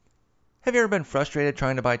Have you ever been frustrated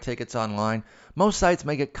trying to buy tickets online? Most sites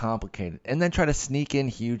make it complicated and then try to sneak in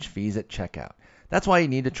huge fees at checkout. That's why you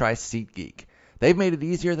need to try SeatGeek. They've made it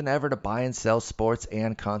easier than ever to buy and sell sports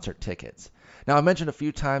and concert tickets. Now, I mentioned a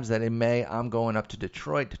few times that in May I'm going up to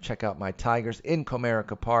Detroit to check out my Tigers in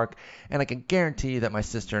Comerica Park, and I can guarantee you that my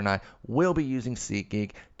sister and I will be using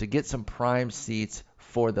SeatGeek to get some prime seats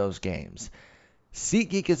for those games.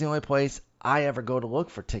 SeatGeek is the only place I ever go to look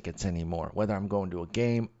for tickets anymore, whether I'm going to a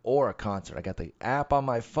game or a concert. I got the app on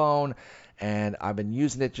my phone, and I've been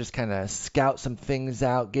using it just kind of scout some things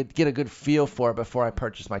out, get a good feel for it before I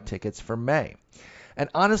purchase my tickets for May. And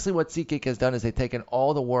honestly, what SeatGeek has done is they've taken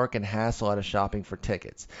all the work and hassle out of shopping for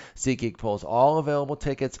tickets. SeatGeek pulls all available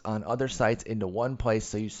tickets on other sites into one place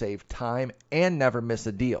so you save time and never miss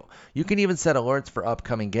a deal. You can even set alerts for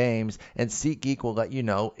upcoming games, and SeatGeek will let you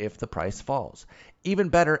know if the price falls. Even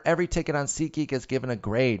better, every ticket on SeatGeek is given a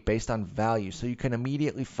grade based on value, so you can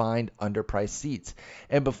immediately find underpriced seats.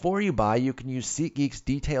 And before you buy, you can use SeatGeek's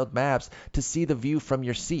detailed maps to see the view from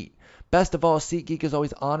your seat. Best of all, SeatGeek is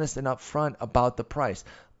always honest and upfront about the price.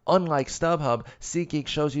 Unlike StubHub, SeatGeek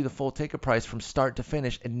shows you the full ticket price from start to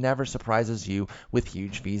finish and never surprises you with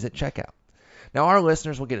huge fees at checkout. Now, our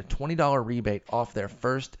listeners will get a $20 rebate off their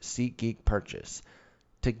first SeatGeek purchase.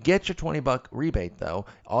 To get your $20 rebate, though,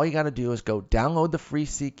 all you got to do is go download the free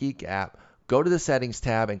SeatGeek app, go to the settings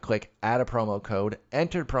tab and click add a promo code,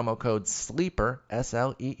 enter promo code SLEEPER,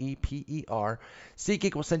 SLEEPER.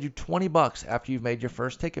 SeatGeek will send you $20 after you've made your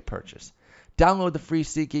first ticket purchase. Download the free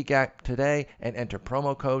SeatGeek app today and enter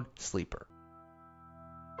promo code SLEEPER.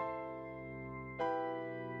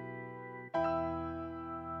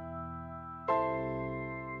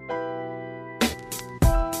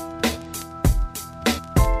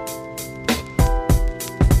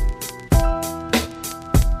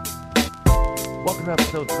 Welcome to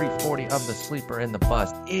episode 340 of The Sleeper and the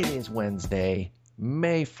Bust. It is Wednesday,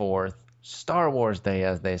 May 4th, Star Wars Day,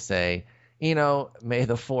 as they say. May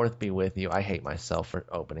the 4th be with you. I hate myself for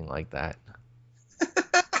opening like that.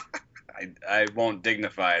 I won't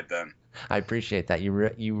dignify it then. I appreciate that.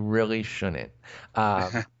 You really shouldn't.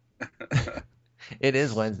 It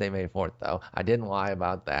is Wednesday, May 4th, though. I didn't lie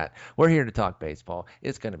about that. We're here to talk baseball.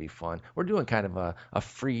 It's going to be fun. We're doing kind of a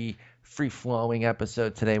free-flowing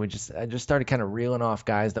episode today. I just started kind of reeling off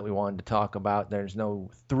guys that we wanted to talk about. There's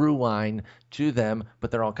no through line to them,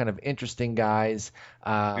 but they're all kind of interesting guys.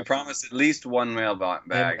 We promised at least one mailbag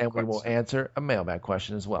and we will answer a mailbag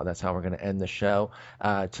question as well. That's how we're going to end the show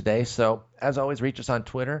today. So, as always, reach us on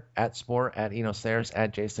Twitter, @Sport, @Eno Sayers,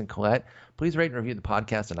 @Jason Collette. Please rate and review the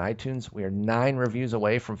podcast on iTunes. We are 9 reviews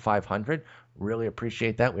away from 500. Really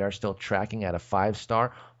appreciate that. We are still tracking at a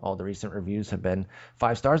 5-star. All the recent reviews have been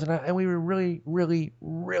 5 stars, and we really, really,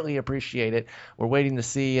 really appreciate it. We're waiting to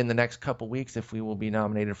see in the next couple weeks if we will be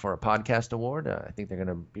nominated for a podcast award. I think they're going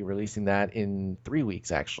to be releasing that in 3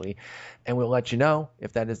 weeks, actually. And we'll let you know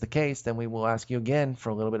if that is the case. Then we will ask you again for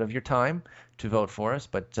a little bit of your time to vote for us.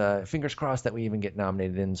 But fingers crossed that we even get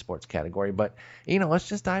nominated in the sports category. But, let's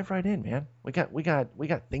just dive right in, man. We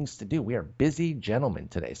got things to do. We are busy gentlemen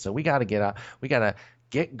today. So we got to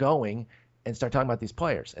get going and start talking about these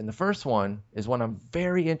players. And the first one is one I'm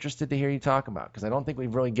very interested to hear you talk about, because I don't think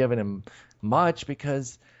we've really given him much,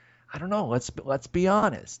 because I don't know. Let's be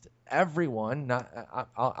honest. Everyone,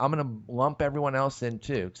 I'm going to lump everyone else in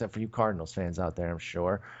too, except for you Cardinals fans out there, I'm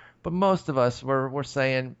sure. But most of us were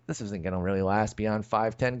saying this isn't going to really last beyond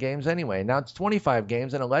 5-10 games anyway. Now it's 25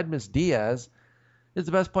 games, and Aledmys Diaz is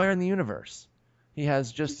the best player in the universe. He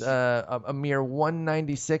has just a mere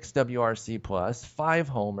 196 WRC plus, 5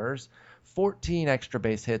 homers, 14 extra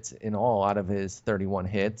base hits in all out of his 31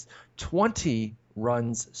 hits, 20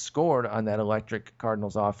 runs scored on that electric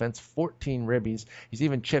Cardinals offense, 14 ribbies. He's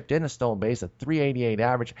even chipped in a stolen base, a 388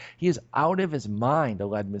 average. He is out of his mind,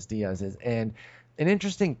 Aledmys Diaz is. And an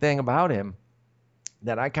interesting thing about him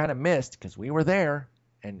that I kind of missed, because we were there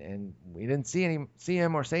and we didn't see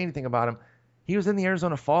him or say anything about him, he was in the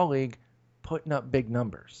Arizona Fall League putting up big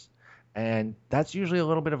numbers. And that's usually a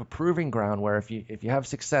little bit of a proving ground where if you have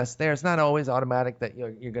success there, it's not always automatic that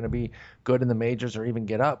you're going to be good in the majors or even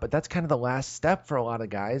get up, but that's kind of the last step for a lot of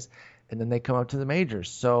guys, and then they come up to the majors.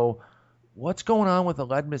 So what's going on with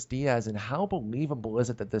Aledmys Diaz, and how believable is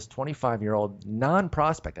it that this 25-year-old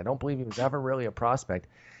non-prospect, I don't believe he was ever really a prospect,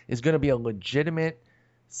 is going to be a legitimate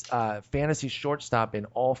fantasy shortstop in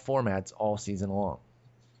all formats all season long?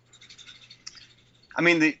 I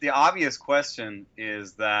mean, the obvious question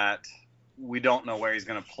is that we don't know where he's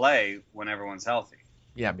going to play when everyone's healthy.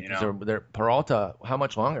 Yeah, because they're Peralta. How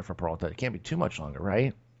much longer for Peralta? It can't be too much longer,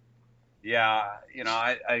 right? Yeah,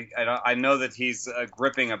 I know that he's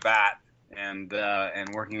gripping a bat and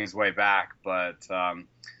working his way back. But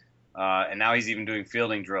and now he's even doing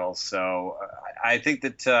fielding drills. So I think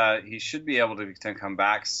that he should be able to come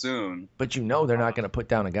back soon. But they're not going to put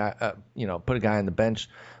down a guy, put a guy on the bench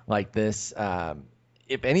like this.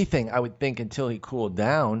 If anything, I would think until he cooled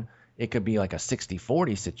down, it could be like a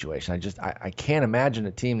 60-40 situation. I can't imagine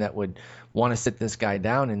a team that would want to sit this guy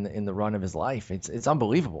down in the run of his life. It's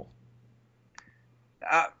unbelievable.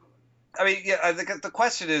 I mean, yeah, I think the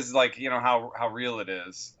question is like, how real it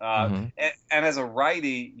is. And as a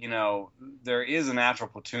righty, there is a natural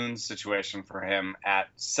platoon situation for him at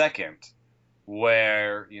second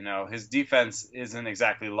where, his defense isn't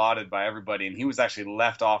exactly lauded by everybody, and he was actually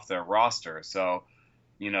left off their roster. So,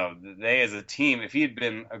 they as a team, if he had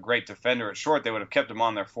been a great defender at short, they would have kept him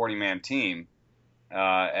on their 40-man team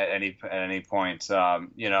at any point,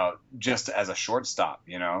 just as a shortstop,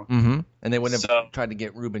 And they wouldn't have tried to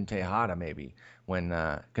get Ruben Tejada maybe when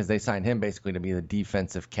because they signed him basically to be the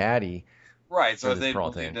defensive caddy. Right. So if they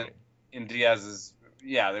believed in Diaz's,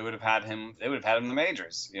 they would have had him. They would have had him in the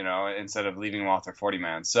majors, instead of leaving him off their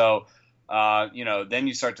 40-man. So, then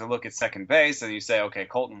you start to look at second base and you say, okay,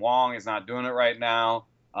 Colton Wong is not doing it right now.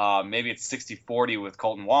 Maybe it's 60-40 with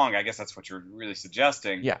Colton Wong. I guess that's what you're really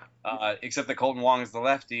suggesting. Yeah. Except that Colton Wong is the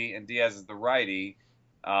lefty and Diaz is the righty,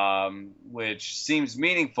 which seems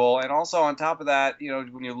meaningful. And also on top of that,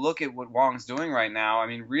 when you look at what Wong's doing right now, I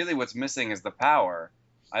mean, really what's missing is the power.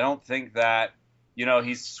 I don't think that,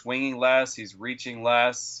 he's swinging less, he's reaching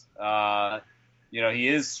less. He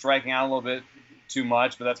is striking out a little bit too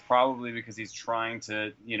much, but that's probably because he's trying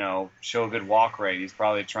to, show a good walk rate. He's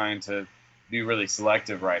probably trying to be really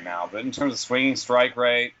selective right now. But in terms of swinging strike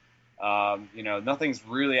rate, nothing's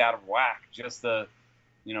really out of whack. Just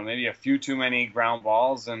maybe a few too many ground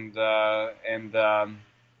balls and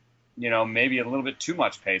maybe a little bit too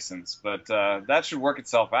much patience. But that should work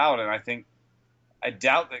itself out. And I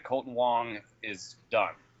doubt that Colton Wong is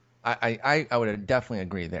done. I would definitely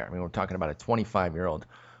agree there. I mean, we're talking about a 25-year-old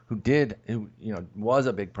who was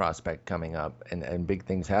a big prospect coming up, and big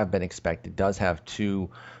things have been expected, does have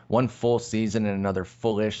one full season and another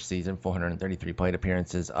fullish season, 433 plate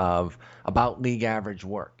appearances of about league average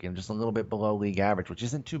work, just a little bit below league average, which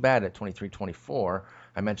isn't too bad at 23-24.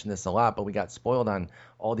 I mentioned this a lot, but we got spoiled on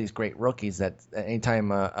all these great rookies that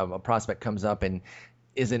anytime a prospect comes up and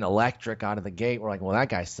isn't electric out of the gate, we're like, well, that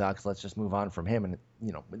guy sucks, let's just move on from him. And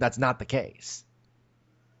that's not the case.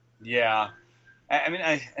 Yeah. I mean,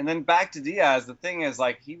 and then back to Diaz. The thing is,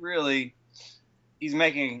 like, he's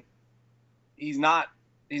making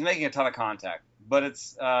a ton of contact, but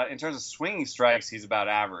it's in terms of swinging strikes, he's about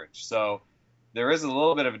average. So there is a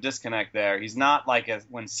little bit of a disconnect there. He's not like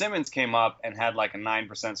when Simmons came up and had like a 9%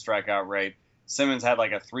 strikeout rate. Simmons had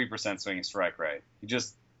like a 3% swinging strike rate. He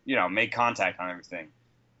just made contact on everything.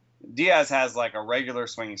 Diaz has like a regular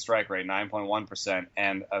swinging strike rate, 9.1%,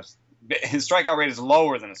 and his strikeout rate is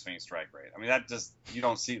lower than a swinging strike rate. I mean, you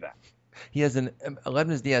don't see that. He has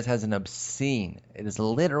Aledmys Diaz has an obscene, it is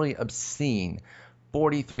literally obscene,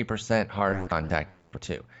 43% hard contact for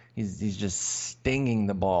two. He's just stinging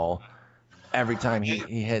the ball every time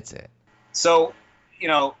he hits it. So,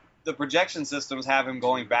 the projection systems have him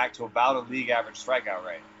going back to about a league average strikeout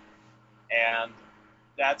rate. And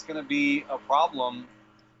that's going to be a problem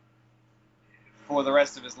for the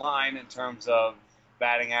rest of his line in terms of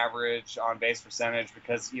batting average, on base percentage,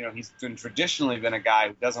 because he's traditionally been a guy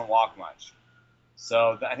who doesn't walk much.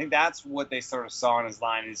 So I think that's what they sort of saw in his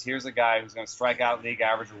line is here's a guy who's going to strike out league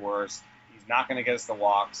average or worse. He's not going to get us the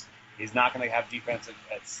walks. He's not going to have defense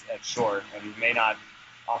at short, and he may not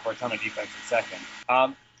offer a ton of defense at second.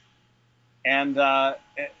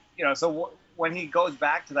 So when he goes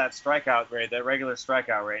back to that strikeout rate, that regular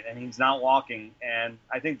strikeout rate, and he's not walking, and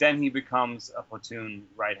I think then he becomes a platoon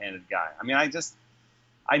right-handed guy. I mean,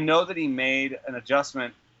 I know that he made an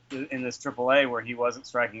adjustment in this AAA where he wasn't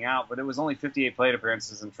striking out, but it was only 58 plate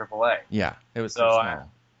appearances in AAA. Yeah, it was so small.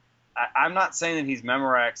 I'm not saying that he's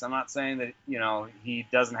Memorex. I'm not saying that he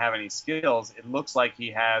doesn't have any skills. It looks like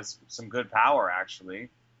he has some good power actually,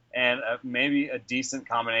 and maybe a decent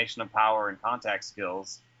combination of power and contact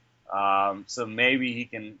skills. So maybe he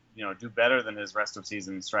can do better than his rest of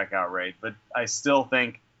season strikeout rate. But I still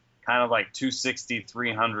think kind of like 260,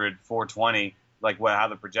 300, 420. Like how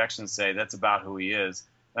the projections say, that's about who he is.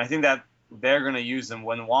 And I think that they're going to use him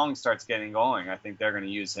when Wong starts getting going. I think they're going to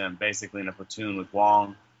use him basically in a platoon with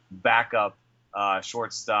Wong, backup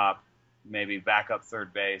shortstop, maybe backup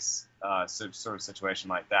third base, sort of situation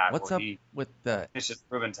like that. What's up with the? It's just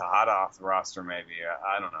Ruben Tejada off the roster, maybe.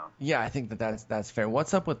 I don't know. Yeah, I think that's fair.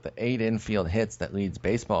 What's up with the 8 infield hits that leads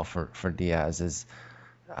baseball for Diaz? Is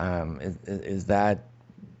that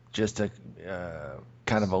just a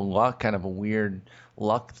kind of a weird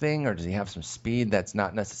luck thing, or does he have some speed that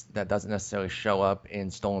doesn't necessarily show up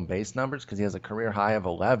in stolen base numbers? Because he has a career high of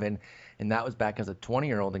 11, and that was back as a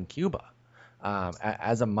 20-year-old in Cuba.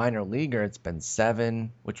 As a minor leaguer, it's been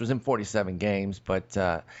 7, which was in 47 games,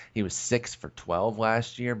 but he was 6 for 12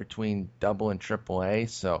 last year between Double and Triple A.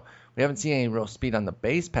 So we haven't seen any real speed on the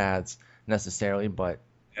base paths necessarily, but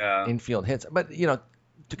infield hits. But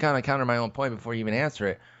to kind of counter my own point before you even answer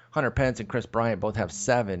it, Hunter Pence and Chris Bryant both have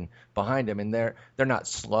 7 behind him, and they're not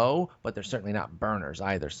slow, but they're certainly not burners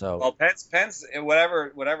either. So well, Pence,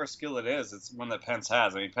 whatever skill it is, it's one that Pence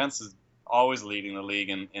has. I mean, Pence is always leading the league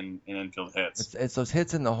in infield hits. It's those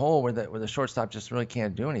hits in the hole where the shortstop just really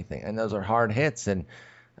can't do anything, and those are hard hits. And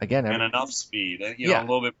again, enough speed, a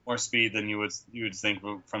little bit more speed than you would think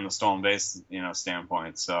from the stolen base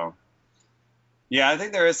standpoint. So yeah, I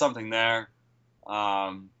think there is something there.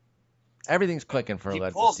 Everything's clicking for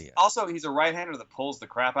Aledmys Diaz. Also, he's a right-hander that pulls the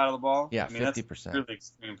crap out of the ball. Yeah, 50%. That's really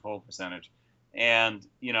extreme pull percentage. And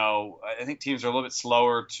I think teams are a little bit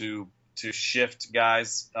slower to shift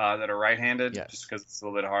guys that are right-handed, just because it's a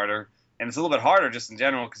little bit harder. And it's a little bit harder just in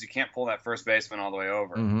general because you can't pull that first baseman all the way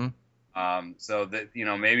over. Mm-hmm. So that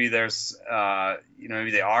maybe there's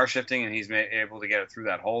maybe they are shifting and he's able to get it through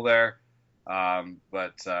that hole there.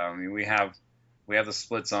 But I mean, we have the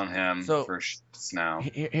splits on him for shifts now.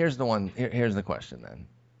 Here's the question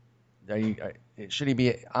then. Should he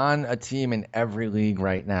be on a team in every league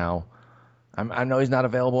right now? I know he's not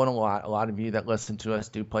available in a lot. A lot of you that listen to us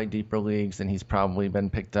do play deeper leagues, and he's probably been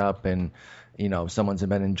picked up, and someone's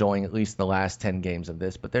been enjoying at least the last 10 games of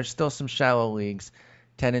this. But there's still some shallow leagues,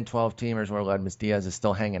 10 and 12 teamers where Aledmys Diaz is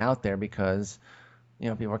still hanging out there because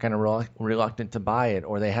people are kind of reluctant to buy it,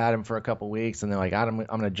 or they had him for a couple weeks and they're like, I'm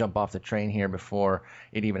going to jump off the train here before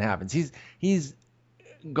it even happens. He's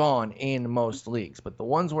gone in most leagues, but the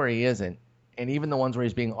ones where he isn't, and even the ones where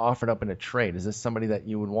he's being offered up in a trade, is this somebody that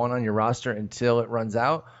you would want on your roster until it runs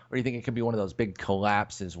out, or do you think it could be one of those big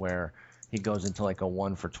collapses where he goes into like a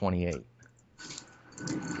 1 for 28?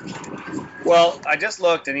 Well, I just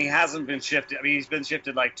looked, and he hasn't been shifted. I mean, he's been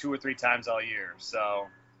shifted like 2 or 3 times all year. So,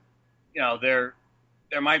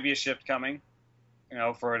 there might be a shift coming,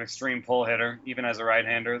 for an extreme pull hitter, even as a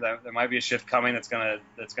right-hander. There might be a shift coming that's gonna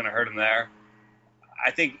hurt him there. I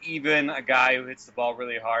think even a guy who hits the ball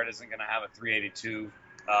really hard isn't going to have a 382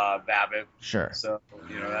 BABIP. Sure. So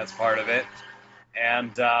that's part of it,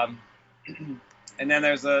 and then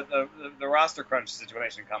there's the roster crunch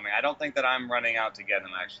situation coming. I don't think that I'm running out to get him,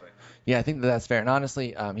 actually. Yeah, I think that's fair. And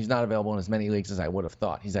honestly, he's not available in as many leagues as I would have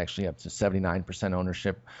thought. He's actually up to 79%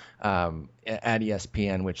 ownership at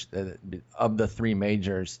ESPN, which of the 3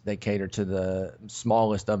 majors, they cater to the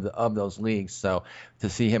smallest of those leagues. So to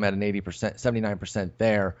see him at an 80%, 79%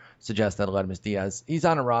 there suggests that Aledmys Diaz, he's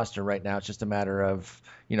on a roster right now. It's just a matter of,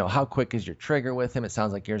 how quick is your trigger with him? It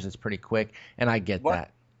sounds like yours is pretty quick, and I get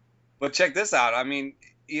that. But check this out. I mean,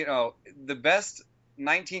 the best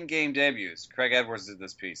 19-game debuts, Craig Edwards did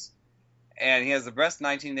this piece, and he has the best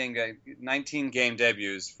 19-game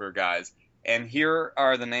debuts for guys. And here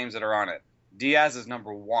are the names that are on it. Diaz is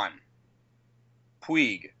number 1.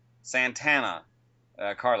 Puig, Santana,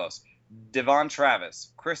 Carlos, Devon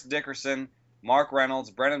Travis, Chris Dickerson, Mark Reynolds,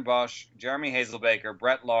 Brennan Bush, Jeremy Hazelbaker,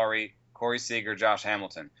 Brett Lawrie, Corey Seager, Josh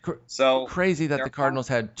Hamilton. So crazy that the Cardinals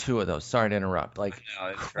had 2 of those. Sorry to interrupt.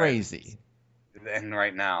 Crazy. And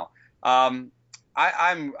right now, I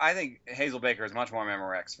think Hazelbaker is much more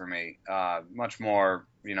Memorex for me. Much more,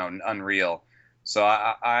 unreal. So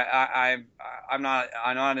I'm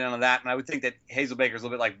not into that. And I would think that Hazelbaker is a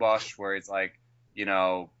little bit like Bush, where it's like,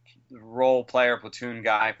 role player, platoon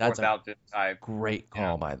guy, fourth outfit type. Great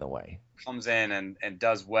call, by the way. Comes in and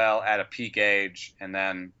does well at a peak age, and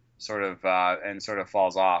then sort of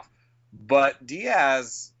falls off. But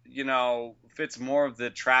Diaz, fits more of the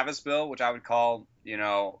Travis bill, which I would call,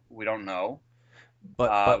 we don't know.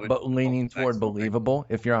 But leaning toward believable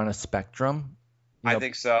if you're on a spectrum. I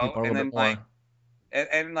think so. And then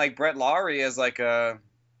like Brett Lawrie as an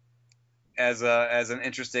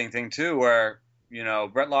interesting thing too, where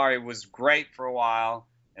Brett Lawrie was great for a while,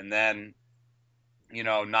 and then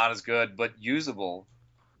not as good but usable,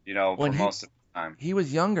 for most of the time. He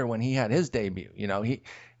was younger when he had his debut.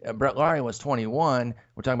 Brett Lawrie was 21.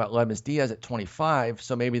 We're talking about Aledmys Diaz at 25.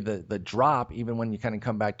 So maybe the drop, even when you kind of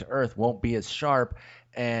come back to earth, won't be as sharp,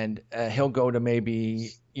 and he'll go to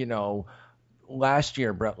maybe last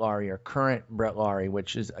year Brett Lawrie or current Brett Lawrie,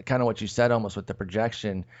 which is kind of what you said almost with the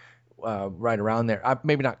projection. Right around there.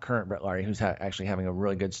 Maybe not current Brett Lawrie, who's actually having a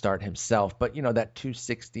really good start himself, but that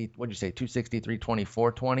 260, what'd you say, 263,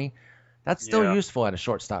 24, 20? That's still useful at a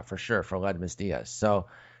shortstop for sure for Aledmys Diaz. So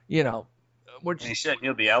you know, we're And just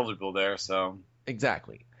he'll be eligible there. So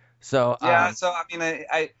exactly. So yeah. So I mean,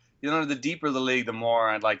 the deeper the league, the more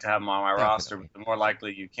I'd like to have him on my roster. definitely. But the more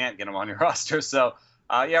likely you can't get him on your roster. So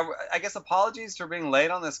yeah, I guess apologies for being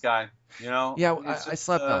late on this guy. Yeah, It's I just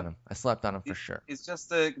slept on him. I slept on him for sure. It's just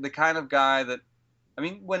the kind of guy that, I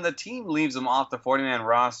mean, when the team leaves him off the 40-man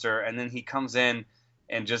roster and then he comes in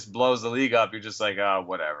and just blows the league up, you're just like, oh,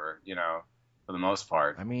 whatever, for the most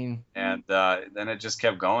part. I mean, And then it just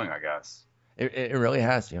kept going, I guess. it really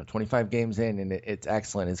has, 25 games in, and it's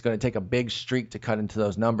excellent. It's going to take a big streak to cut into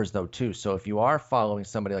those numbers, though, too. So if you are following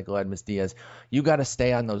somebody like Aledmys Diaz, you got to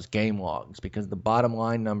stay on those game logs because the bottom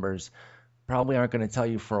line numbers probably aren't going to tell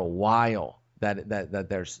you for a while that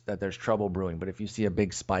there's trouble brewing. But if you see a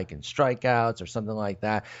big spike in strikeouts or something like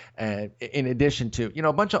that, and in addition to,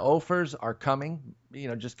 a bunch of offers are coming,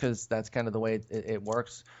 just because that's kind of the way it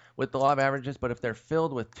works with the law of averages. But if they're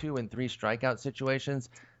filled with 2 and 3 strikeout situations,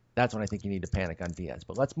 that's when I think you need to panic on Diaz.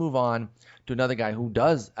 But let's move on to another guy who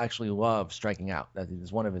does actually love striking out. That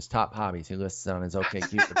is one of his top hobbies. He lists it on his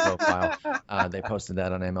OkCupid profile. They posted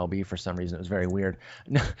that on MLB for some reason. It was very weird.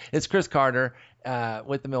 It's Chris Carter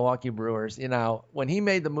with the Milwaukee Brewers. When he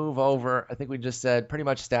made the move over, I think we just said pretty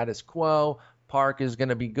much status quo. Park is going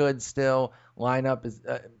to be good still. Lineup is,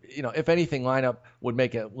 if anything, lineup would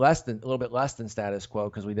make it a little bit less than status quo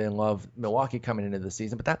because we didn't love Milwaukee coming into the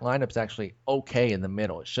season. But that lineup's actually okay in the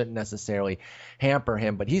middle. It shouldn't necessarily hamper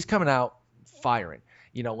him. But he's coming out firing.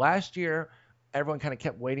 Last year, everyone kind of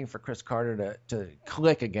kept waiting for Chris Carter to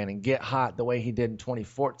click again and get hot the way he did in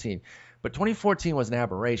 2014. But 2014 was an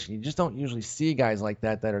aberration. You just don't usually see guys like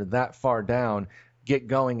that are that far down get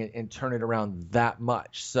going and turn it around that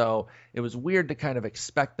much. So it was weird to kind of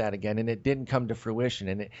expect that again, and it didn't come to fruition.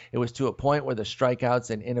 And it was to a point where the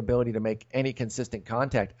strikeouts and inability to make any consistent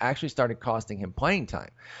contact actually started costing him playing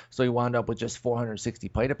time. So he wound up with just 460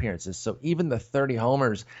 plate appearances. So even the 30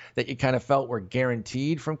 homers that you kind of felt were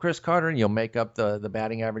guaranteed from Chris Carter, and you'll make up the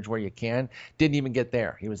batting average where you can, didn't even get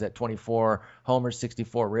there. He was at 24 homers,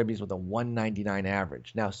 64 ribbies with a 199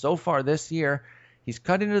 average. Now, so far this year, he's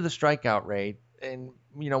cut into the strikeout rate. And,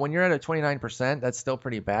 when you're at a 29%, that's still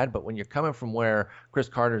pretty bad. But when you're coming from where Chris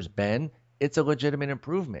Carter's been, it's a legitimate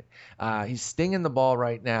improvement. He's stinging the ball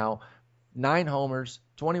right now. 9 homers,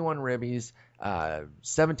 21 ribbies,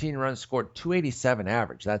 17 runs scored, 287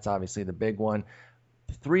 average. That's obviously the big one.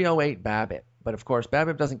 308 BABIP. But, of course,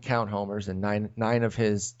 BABIP doesn't count homers, and nine of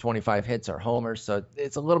his 25 hits are homers. So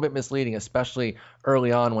it's a little bit misleading, especially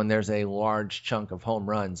early on when there's a large chunk of home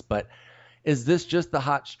runs. But is this just the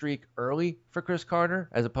hot streak early for Chris Carter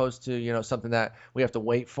as opposed to, something that we have to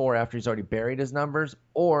wait for after he's already buried his numbers?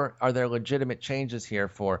 Or are there legitimate changes here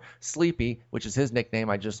for Sleepy, which is his nickname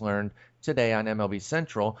I just learned today on MLB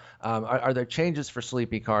Central? Are there changes for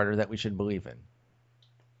Sleepy Carter that we should believe in?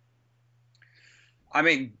 I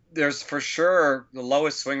mean, there's for sure the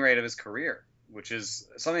lowest swing rate of his career, which is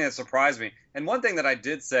something that surprised me. And one thing that I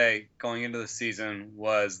did say going into the season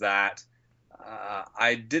was that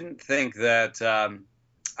I didn't think that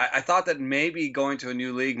I thought that maybe going to a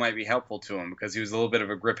new league might be helpful to him because he was a little bit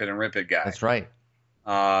of a grip it and rip it guy. That's right.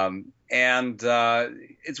 And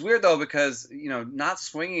it's weird though because not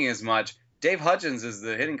swinging as much. Dave Hudgens is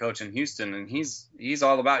the hitting coach in Houston, and he's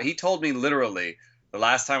all about. He told me literally the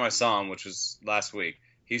last time I saw him, which was last week.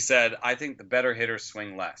 He said, "I think the better hitters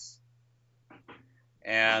swing less."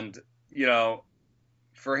 And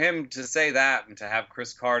for him to say that and to have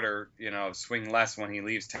Chris Carter, swing less when he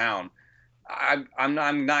leaves town, I'm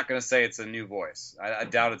not going to say it's a new voice. I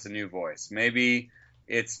doubt it's a new voice. Maybe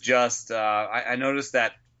it's just I noticed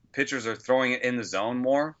that pitchers are throwing it in the zone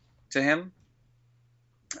more to him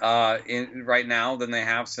right now than they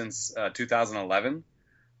have since 2011.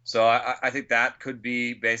 So I think that could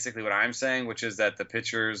be basically what I'm saying, which is that the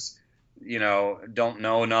pitchers, don't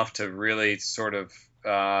know enough to really sort of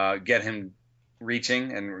get him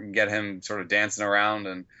reaching and get him sort of dancing around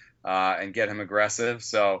and get him aggressive.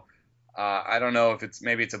 So I don't know if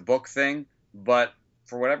maybe it's a book thing, but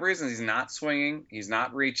for whatever reason, he's not swinging. He's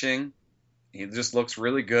not reaching. He just looks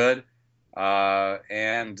really good.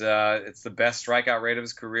 And it's the best strikeout rate of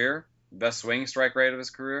his career, best swing strike rate of his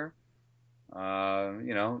career.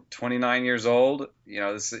 29 years old,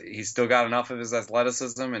 he's still got enough of his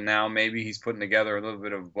athleticism, and now maybe he's putting together a little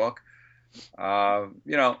bit of a book.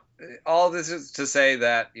 All this is to say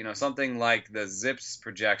that, something like the ZiPS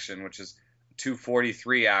projection, which is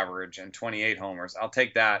 243 average and 28 homers, I'll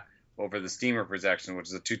take that over the Steamer projection, which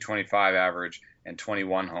is a 225 average and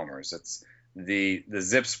 21 homers. It's the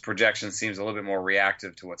ZiPS projection seems a little bit more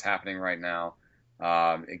reactive to what's happening right now.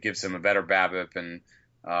 It gives him a better BABIP and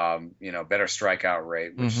better strikeout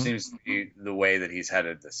rate, which seems to be the way that he's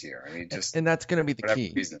headed this year. I mean, and that's going to be the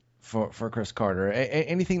key for Chris Carter.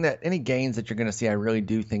 Any gains that you're going to see, I really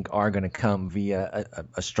do think are going to come via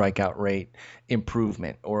a strikeout rate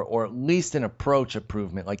improvement, or at least an approach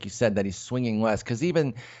improvement, like you said, that he's swinging less. Because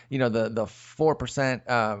even the 4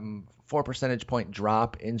 percentage point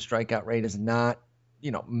drop in strikeout rate is not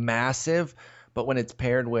massive. But when it's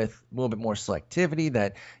paired with a little bit more selectivity,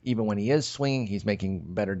 that even when he is swinging, he's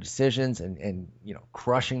making better decisions and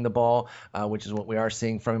crushing the ball, which is what we are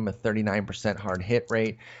seeing from him, a 39% hard hit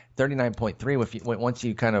rate, 39.3. Once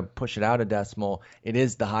you kind of push it out a decimal, it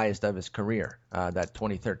is the highest of his career. That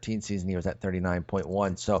 2013 season, he was at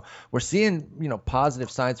 39.1. So we're seeing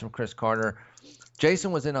positive signs from Chris Carter.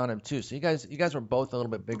 Jason was in on him too, so you guys were both a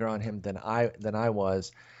little bit bigger on him than I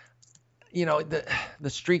was. The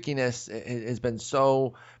streakiness has been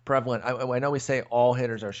so prevalent. I know we say all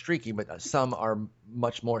hitters are streaky, but some are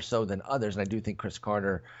much more so than others. And I do think Chris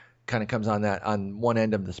Carter kind of comes on one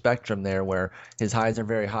end of the spectrum there, where his highs are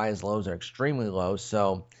very high, his lows are extremely low.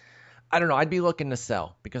 So I don't know. I'd be looking to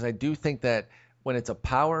sell, because I do think that when it's a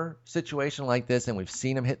power situation like this, and we've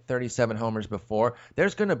seen him hit 37 homers before,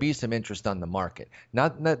 there's going to be some interest on the market.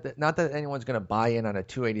 Not that anyone's going to buy in on a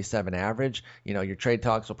 287 average. Your trade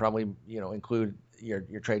talks will probably, include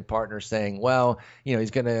your trade partner saying, well, he's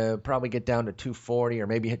going to probably get down to 240 or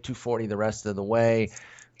maybe hit 240 the rest of the way.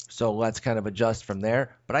 So let's kind of adjust from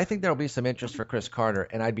there. But I think there'll be some interest for Chris Carter,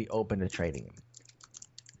 and I'd be open to trading him.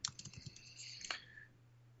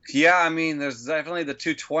 Yeah, I mean, there's definitely the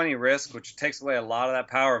 220 risk, which takes away a lot of that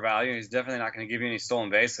power value. He's definitely not going to give you any stolen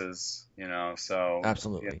bases, so.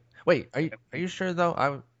 Absolutely. Yeah. Wait, are you sure, though?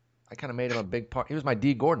 I kind of made him a big part. He was my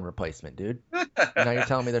D. Gordon replacement, dude. Now you're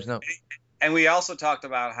telling me there's no. And we also talked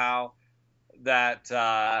about how that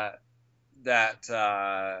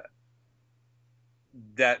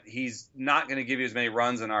he's not going to give you as many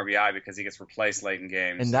runs in RBI because he gets replaced late in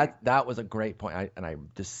games. And that was a great point. I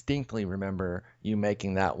distinctly remember you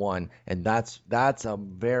making that one. And that's a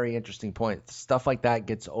very interesting point. Stuff like that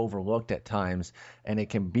gets overlooked at times, and it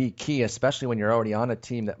can be key, especially when you're already on a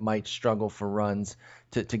team that might struggle for runs.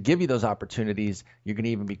 To give you those opportunities, you're going to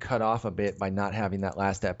even be cut off a bit by not having that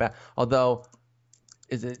last at bat. Although,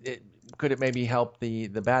 could it maybe help the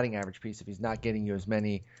batting average piece if he's not getting you as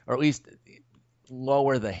many, or at least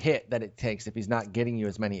lower the hit that it takes if he's not getting you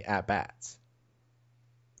as many at-bats?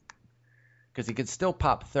 Because he could still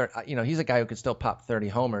pop 30. He's a guy who could still pop 30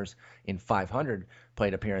 homers in 500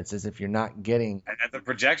 plate appearances if you're not getting. And the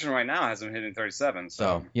projection right now has him hitting 37.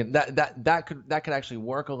 So that could actually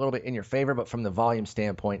work a little bit in your favor, but from the volume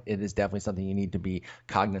standpoint, it is definitely something you need to be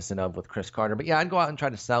cognizant of with Chris Carter. But yeah, I'd go out and try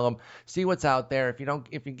to sell him, see what's out there. If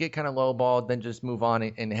you get kind of lowballed, then just move on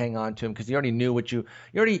and hang on to him, because you already knew what you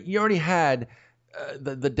already had.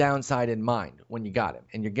 The downside in mind when you got him,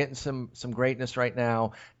 and you're getting some greatness right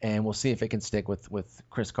now, and we'll see if it can stick with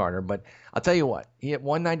Chris Carter. But I'll tell you what, he hit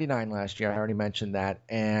 199 last year. I already mentioned that,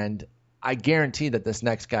 and I guarantee that this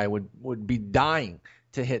next guy would be dying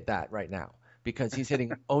to hit that right now, because he's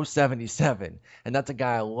hitting 077, and that's a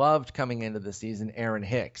guy I loved coming into the season, Aaron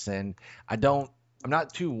Hicks. And I'm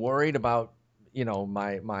not too worried about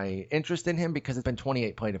my interest in him, because it's been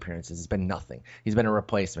 28 plate appearances. It's been nothing. He's been a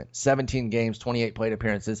replacement. 17 games, 28 plate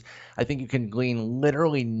appearances. I think you can glean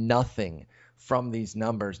literally nothing from these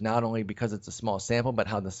numbers, not only because it's a small sample, but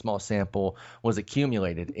how the small sample was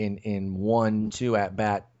accumulated in 1-2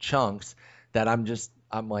 at-bat chunks, that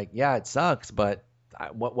I'm like, yeah, it sucks, but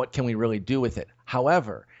what can we really do with it?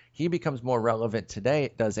 However, he becomes more relevant today,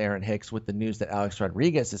 does Aaron Hicks, with the news that Alex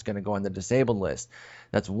Rodriguez is going to go on the disabled list.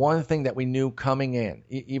 That's one thing that we knew coming in.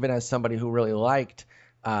 Even as somebody who really liked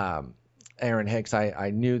Aaron Hicks,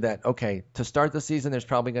 I knew that, okay, to start the season, there's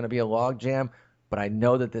probably going to be a log jam, but I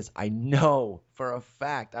know for a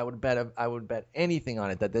fact, I would bet anything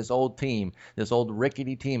on it that this old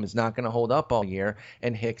rickety team is not going to hold up all year,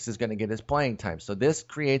 and Hicks is going to get his playing time. So this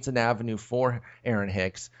creates an avenue for Aaron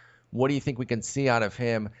Hicks. What do you think we can see out of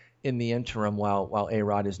him in the interim while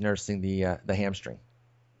A-Rod is nursing the hamstring?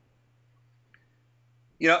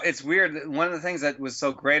 It's weird. One of the things that was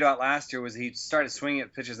so great about last year was he started swinging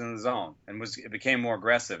at pitches in the zone and it became more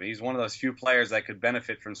aggressive. He's one of those few players that could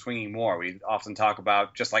benefit from swinging more. We often talk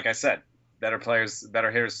about, just like I said, better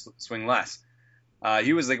hitters swing less.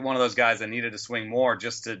 He was like one of those guys that needed to swing more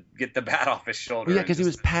just to get the bat off his shoulder. Well, yeah, because he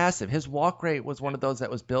was passive. His walk rate was one of those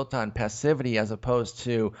that was built on passivity as opposed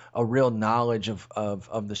to a real knowledge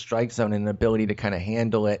of the strike zone and an ability to kind of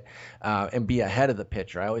handle it and be ahead of the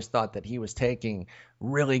pitcher. I always thought that he was taking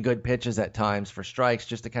really good pitches at times for strikes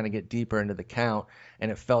just to kind of get deeper into the count, and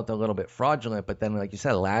it felt a little bit fraudulent. But then, like you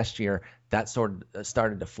said, last year, that sort of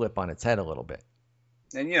started to flip on its head a little bit.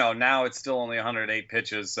 And, now it's still only 108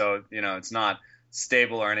 pitches, so, it's not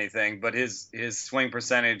stable or anything, but his swing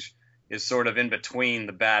percentage is sort of in between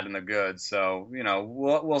the bad and the good. So,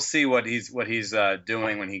 we'll see what he's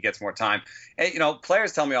doing when he gets more time. And,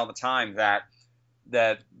 players tell me all the time that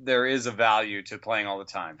there is a value to playing all the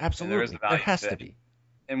time. Absolutely. There has to be.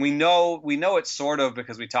 And we know it sort of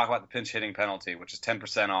because we talk about the pinch hitting penalty, which is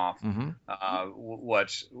 10% off,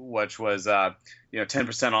 which was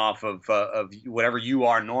 10% off of whatever you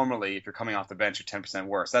are normally. If you're coming off the bench, you're 10%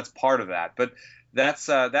 worse. That's part of that, but that's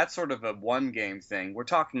sort of a one game thing. We're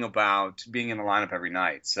talking about being in the lineup every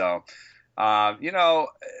night, so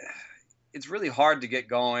it's really hard to get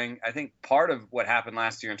going. I think part of what happened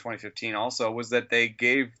last year in 2015 also was that they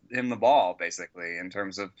gave him the ball basically in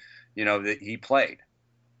terms of that he played.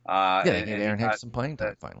 They gave Aaron Hicks some playing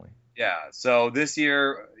time finally. Yeah. So this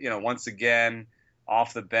year, once again,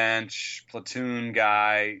 off the bench, platoon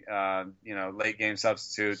guy, late game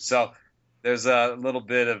substitute. So there's a little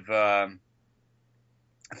bit of a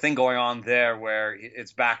thing going on there where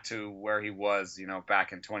it's back to where he was,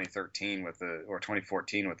 back in 2013 or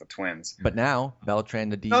 2014 with the Twins. But now Beltran,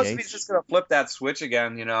 the DH. No, he's just going to flip that switch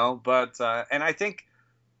again, But and I think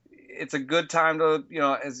it's a good time to,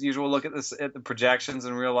 as usual, look at the projections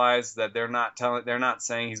and realize that they're not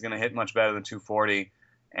saying he's going to hit much better than 240,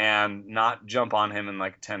 and not jump on him in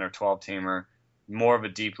like a 10 or 12 teamer, more of a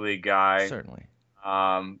deep league guy. Certainly.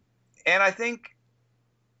 And I think,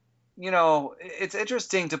 it's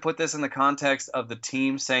interesting to put this in the context of the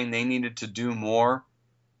team saying they needed to do more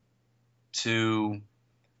to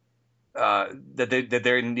that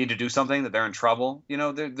they need to do something, that they're in trouble.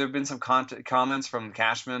 There've been some comments from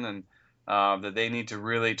Cashman and that they need to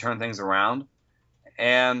really turn things around.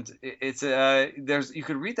 And it's you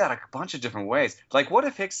could read that a bunch of different ways. Like, what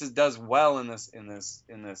if Hicks does well in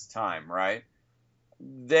this time, right?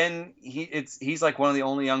 Then he's like one of the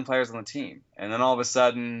only young players on the team, and then all of a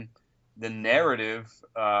sudden the narrative,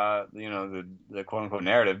 the quote unquote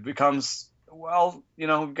narrative becomes, well,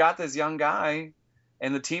 we've got this young guy,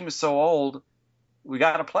 and the team is so old, we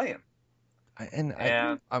got to play him.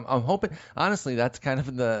 I'm hoping, honestly, that's kind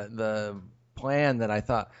of the plan that I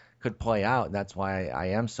thought could play out. That's why I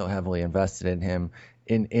am so heavily invested in him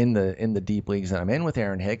in the deep leagues that I'm in with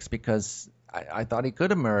Aaron Hicks, because I thought he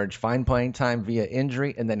could emerge, find playing time via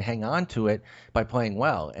injury, and then hang on to it by playing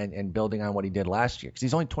well and building on what he did last year. Because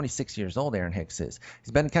he's only 26 years old, Aaron Hicks is.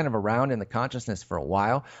 He's been kind of around in the consciousness for a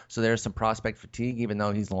while, so there's some prospect fatigue, even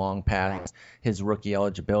though he's long past his rookie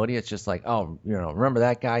eligibility. It's just like, remember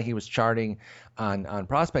that guy? He was charting on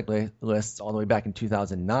prospect lists all the way back in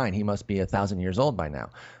 2009. He must be 1,000 years old by now.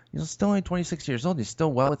 He's still only 26 years old. He's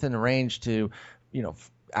still well within the range to,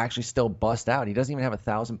 actually still bust out. He doesn't even have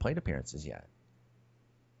 1,000 plate appearances yet.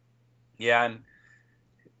 Yeah, and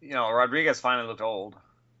Rodriguez finally looked old.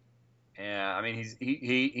 And I mean,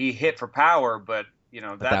 he hit for power, but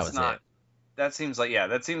that's not. That seems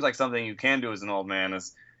like something you can do as an old man,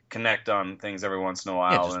 is connect on things every once in a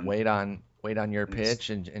while. Yeah, just wait on your pitch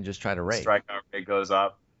and just try to rate. Strikeout rate goes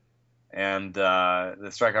up, and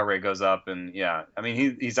the strikeout rate goes up, and I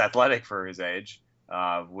mean he's athletic for his age.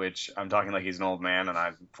 Which I'm talking like he's an old man and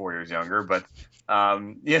I'm 4 years younger, but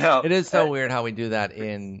it is so weird how we do that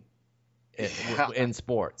in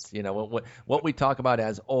sports. What we talk about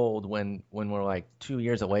as old when we're like 2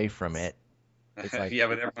 years away from it. It's like,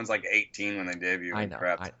 but everyone's like 18 when they debut. I know.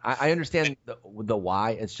 I understand the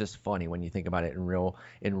why. It's just funny when you think about it in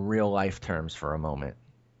real life terms for a moment.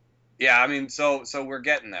 Yeah, I mean, so we're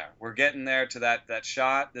getting there. We're getting there to that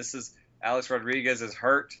shot. This is Alex Rodriguez is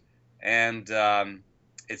hurt. And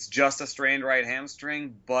it's just a strained right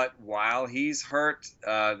hamstring, but while he's hurt,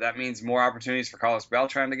 that means more opportunities for Carlos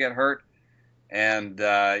Beltran to get hurt. And,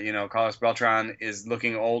 Carlos Beltran is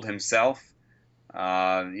looking old himself.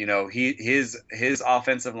 His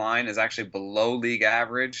offensive line is actually below league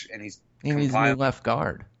average, and he's new left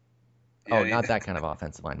guard. Not that kind of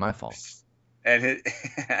offensive line. My fault. And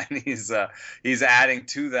he's adding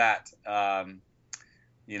to that,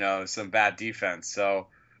 some bad defense. So,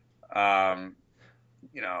 to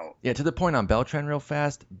the point on Beltran real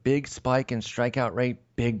fast, big spike in strikeout rate,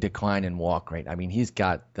 big decline in walk rate. I mean, he's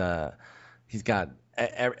got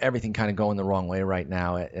everything kind of going the wrong way right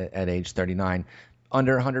now at age 39.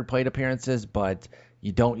 under 100 plate appearances, but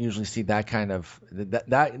you don't usually see that kind of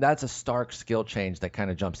that's a stark skill change that kind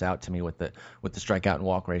of jumps out to me with the strikeout and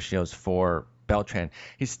walk ratios for Beltran.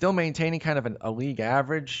 He's still maintaining kind of a league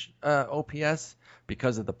average OPS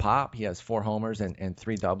because of the pop. He has 4 homers and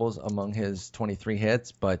 3 doubles among his 23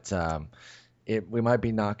 hits, but we might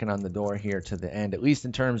be knocking on the door here to the end, at least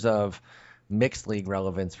in terms of mixed league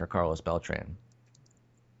relevance for Carlos Beltran.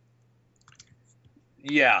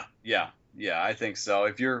 Yeah. I think so.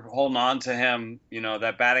 If you're holding on to him,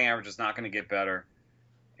 that batting average is not going to get better,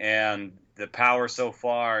 and the power so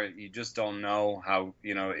far, you just don't know how.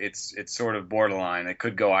 It's sort of borderline. It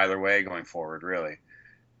could go either way going forward, really.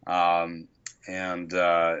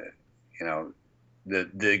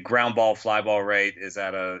 The ground ball fly ball rate is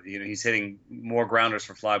at he's hitting more grounders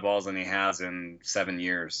for fly balls than he has in 7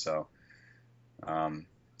 years. So,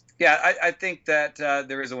 I think that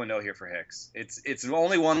there is a window here for Hicks. It's the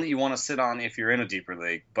only one that you want to sit on if you're in a deeper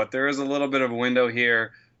league, but there is a little bit of a window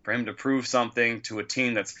here for him to prove something to a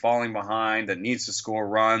team that's falling behind, that needs to score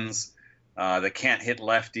runs, that can't hit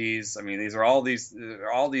lefties. I mean, these are all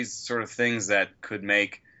these sort of things that could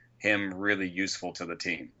make him really useful to the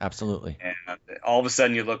team. Absolutely. And all of a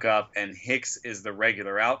sudden you look up and Hicks is the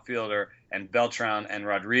regular outfielder, and Beltran and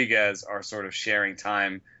Rodriguez are sort of sharing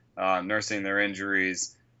time, nursing their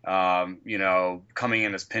injuries, coming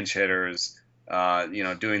in as pinch hitters,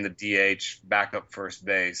 doing the DH, backup first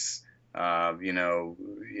base, and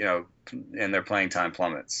their playing time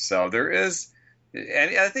plummets. So there is,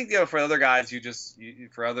 and I think for other guys,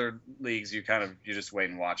 for other leagues, you just wait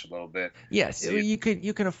and watch a little bit. Yes, you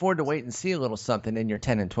can afford to wait and see a little something in your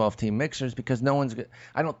 10 and 12 team mixers, because I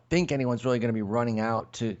don't think anyone's really going to be running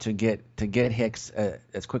out to get Hicks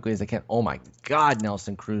as quickly as they can. Oh my God,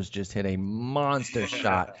 Nelson Cruz just hit a monster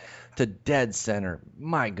shot to dead center.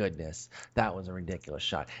 My goodness, that was a ridiculous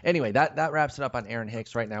shot. Anyway, that wraps it up on Aaron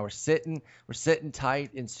Hicks. Right now we're sitting tight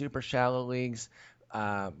in super shallow leagues.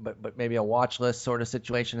 But maybe a watch list sort of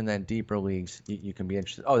situation, and then deeper leagues you can be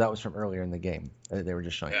interested. Oh, that was from earlier in the game. They were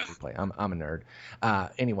just showing replay. I'm a nerd.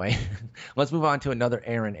 Anyway, let's move on to another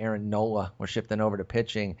Aaron Nola. We're shifting over to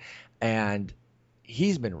pitching, and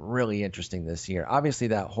he's been really interesting this year. Obviously,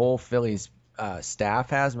 that whole Phillies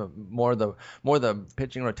staff has more the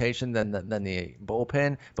pitching rotation than the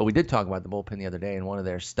bullpen. But we did talk about the bullpen the other day, and one of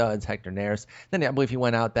their studs, Hector Neris. Then I believe he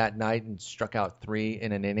went out that night and struck out 3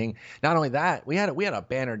 in an inning. Not only that, we had a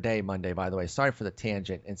banner day Monday, by the way. Sorry for the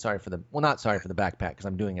tangent, and not sorry for the backpack, because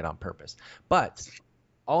I'm doing it on purpose. But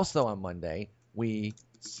also on Monday, we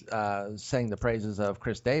sang the praises of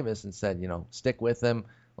Chris Davis and said, stick with him.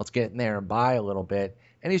 Let's get in there and buy a little bit.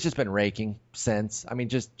 And he's just been raking since. I mean,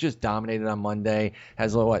 just dominated on Monday.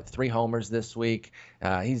 Has 3 homers this week.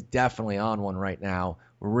 He's definitely on one right now.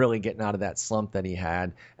 Really getting out of that slump that he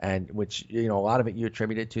had, and which a lot of it you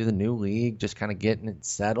attributed to the new league, just kind of getting it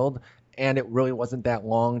settled. And it really wasn't that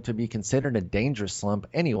long to be considered a dangerous slump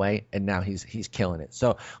anyway. And now he's killing it.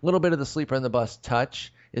 So a little bit of the sleeper in the bus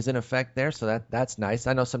touch is in effect there, so that's nice.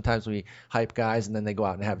 I know sometimes we hype guys and then they go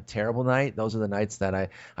out and have a terrible night. Those are the nights that I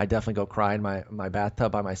definitely go cry in my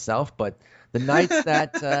bathtub by myself. But the nights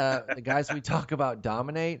that the guys we talk about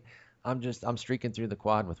dominate, I'm streaking through the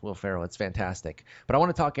quad with Will Ferrell. It's fantastic. But I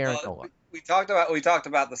want to talk Aaron Nola. We talked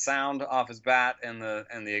about the sound off his bat and the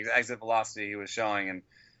exit velocity he was showing, and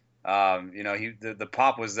the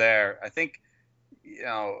pop was there.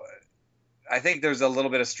 I think there's a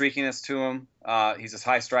little bit of streakiness to him. He's a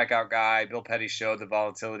high strikeout guy. Bill Petty showed the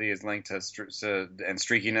volatility is linked to and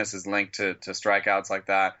streakiness is linked to strikeouts like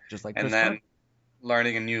that. Just like and then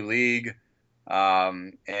learning a new league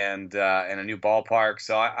and a new ballpark.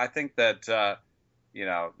 So I think that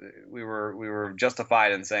we were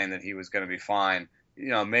justified in saying that he was going to be fine.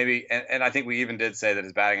 Maybe, and I think we even did say that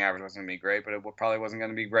his batting average wasn't going to be great, but it probably wasn't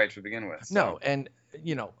going to be great to begin with. So. No, and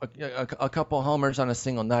a couple homers on a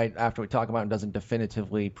single night after we talk about it doesn't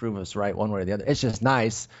definitively prove us right one way or the other. It's just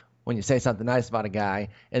nice when you say something nice about a guy,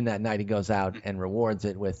 and that night he goes out and rewards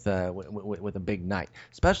it with a big night,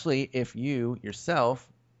 especially if you yourself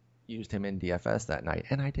used him in DFS that night,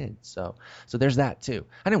 and I did. So there's that too.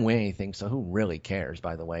 I didn't win anything, so who really cares,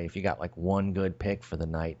 by the way, if you got one good pick for the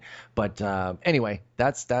night. But anyway,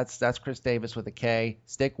 that's Chris Davis with a K.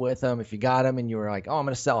 Stick with him. If you got him and you were like, oh, I'm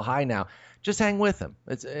going to sell high now, just hang with him.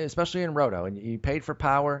 It's especially in Roto, and you paid for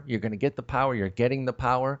power. You're going to get the power. You're getting the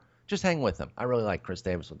power. Just hang with him. I really like Chris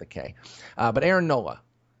Davis with a K. But Aaron Nola,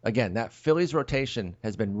 Again, that Phillies rotation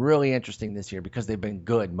has been really interesting this year because they've been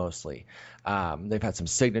good mostly. They've had some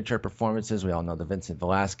signature performances. We all know the Vincent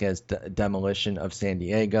Velasquez demolition of San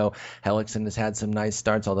Diego. Hellickson has had some nice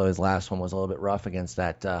starts, although his last one was a little bit rough against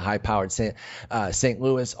that high-powered St.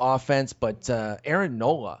 Louis offense. But Aaron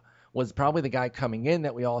Nola was probably the guy coming in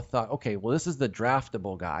that we all thought, okay, well, this is the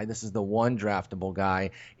draftable guy. This is the one draftable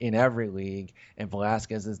guy in every league. And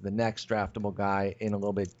Velasquez is the next draftable guy in a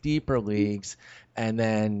little bit deeper leagues. And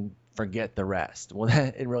then forget the rest. Well,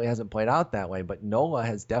 it really hasn't played out that way. But Nola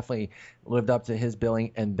has definitely lived up to his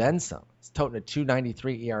billing and then some. He's toting a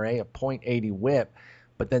 2.93 ERA, a .80 WHIP,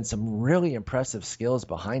 but then some really impressive skills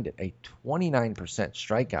behind it. A 29%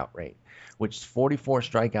 strikeout rate, which is 44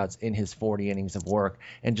 strikeouts in his 40 innings of work,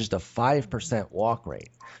 and just a 5% walk rate.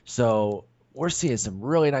 So we're seeing some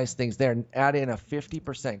really nice things there. Add in a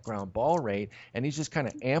 50% ground ball rate, and he's just kind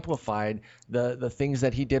of amplified the things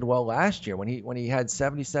that he did well last year. When he had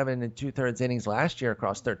 77 and 2/3 innings last year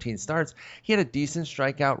across 13 starts, he had a decent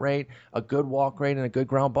strikeout rate, a good walk rate, and a good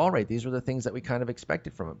ground ball rate. These were the things that we kind of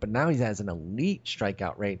expected from him. But now he has an elite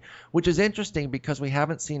strikeout rate, which is interesting because we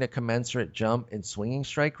haven't seen a commensurate jump in swinging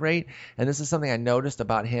strike rate. And this is something I noticed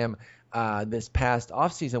about him this past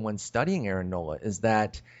offseason when studying Aaron Nola, is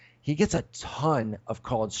that he gets a ton of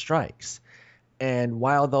called strikes. And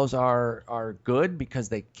while those are good because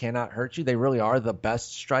they cannot hurt you, they really are the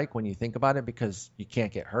best strike when you think about it because you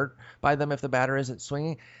can't get hurt by them if the batter isn't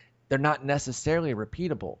swinging. They're not necessarily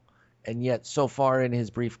repeatable. And yet, so far in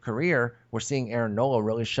his brief career, we're seeing Aaron Nola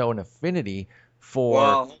really show an affinity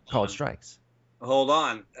for called strikes. Hold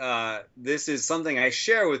on. This is something I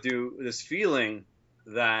share with you, this feeling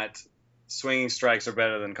that swinging strikes are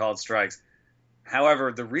better than called strikes.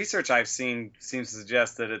 However, the research I've seen seems to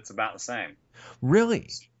suggest that it's about the same. Really?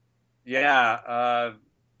 Yeah.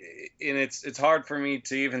 And it's hard for me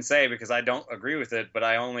to even say because I don't agree with it, but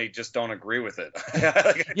I only just don't agree with it.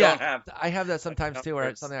 I have that sometimes too, where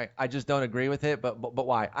it's something like, I just don't agree with it, but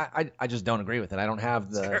why? I just don't agree with it. I don't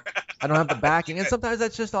have the backing, and sometimes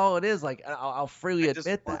that's just all it is. Like I'll freely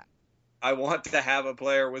admit that. I want to have a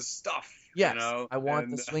player with stuff. Yes, you know? I want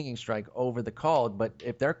the swinging strike over the called, but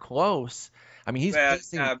if they're close, I mean, he's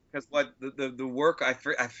pacing. Because what the work I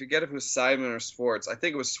forget if it was Simon or Schwartz. I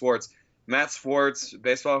think it was Schwartz. Matt Schwartz,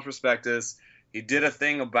 Baseball Prospectus. He did a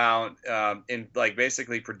thing about in like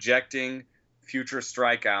basically projecting future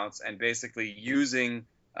strikeouts and basically using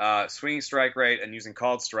swinging strike rate and using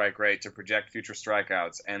called strike rate to project future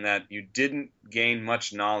strikeouts, and that you didn't gain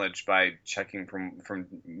much knowledge by checking from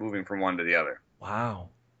moving from one to the other. Wow.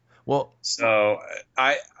 Well, so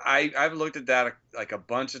I've looked at that like a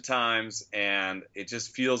bunch of times, and it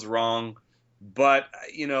just feels wrong. But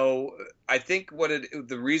I think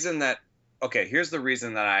here's the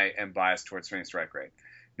reason that I am biased towards swinging strike rate,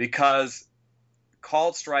 because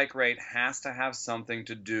called strike rate has to have something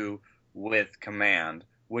to do with command,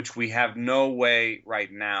 which we have no way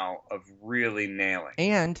right now of really nailing.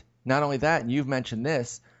 And not only that, and you've mentioned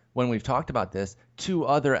this when we've talked about this, two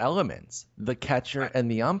other elements, the catcher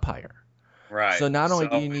and the umpire. Right. So not only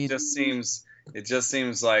do you need... It just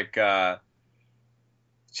seems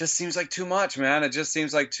like too much, man. It just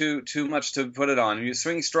seems like too much to put it on. Your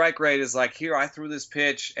swinging strike rate is like, here, I threw this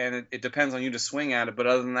pitch, and it depends on you to swing at it. But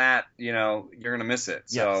other than that, you're going to miss it.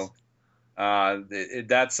 Yes. So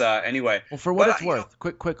that's anyway. Well, for what it's worth,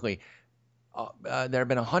 quickly, there have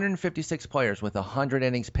been 156 players with 100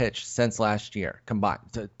 innings pitched since last year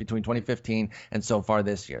combined, between 2015 and so far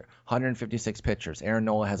this year. 156 pitchers. Aaron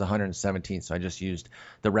Nola has 117, so I just used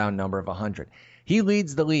the round number of 100. He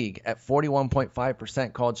leads the league at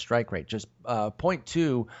 41.5% called strike rate, just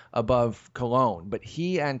 0.2 above Cologne. But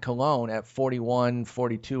he and Cologne at 41,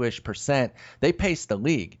 42-ish percent, they pace the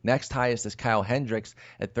league. Next highest is Kyle Hendricks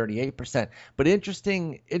at 38%. But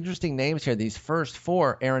interesting names here. These first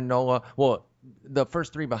four, Aaron Nola, well, the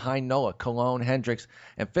first three behind Nola, Cologne, Hendricks,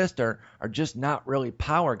 and Pfister, are just not really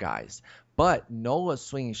power guys. But Nola's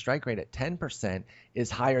swinging strike rate at 10% is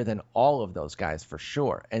higher than all of those guys for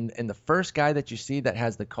sure. And the first guy that you see that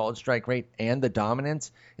has the called strike rate and the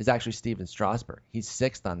dominance is actually Steven Strasburg. He's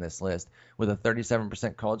sixth on this list with a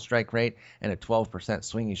 37% called strike rate and a 12%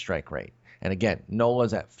 swinging strike rate. And again,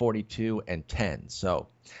 Nola's at 42 and 10. So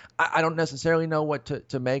I don't necessarily know what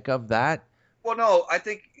to make of that. Well, no, I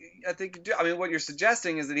think what you're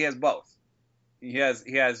suggesting is that he has both. He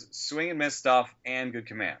has swing and miss stuff and good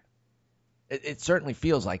command. It certainly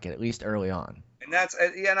feels like it, at least early on. And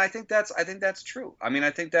I think that's true. I mean,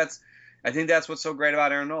 I think that's what's so great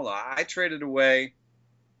about Aaron Nola. I traded away.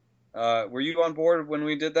 Were you on board when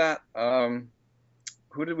we did that?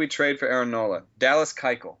 Who did we trade for Aaron Nola? Dallas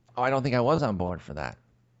Keuchel. Oh, I don't think I was on board for that.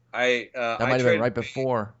 That I might have been traded right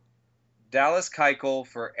before. Dallas Keuchel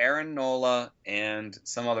for Aaron Nola and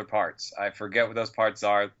some other parts. I forget what those parts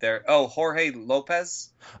are. Jorge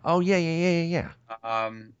Lopez, Oh yeah.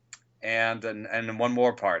 um, and one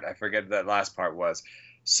more part. I forget what that last part was.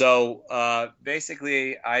 So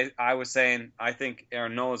basically, I was saying I think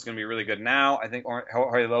Aaron Nola is going to be really good now. I think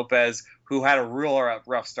Jorge Lopez, who had a real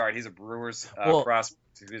rough start, he's a Brewers Well, prospect.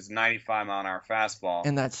 He's 95-mile-an-hour fastball.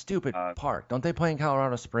 in that stupid park, don't they play in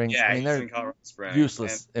Colorado Springs? I Yeah, mean, he's they're in Colorado Springs, and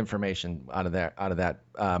useless information out of that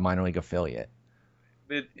minor league affiliate.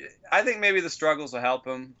 but I think maybe the struggles will help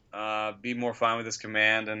him be more fine with his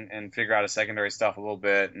command and figure out his secondary stuff a little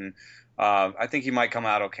bit. And I think he might come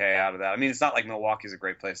out okay out of that. I mean, it's not like Milwaukee's a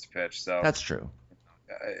great place to pitch, so That's true.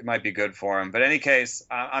 it might be good for him. But in any case,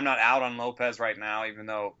 I'm not out on Lopez right now, even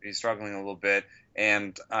though he's struggling a little bit.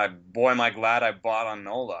 And boy, am I glad I bought on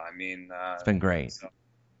Nola. I mean, It's been great.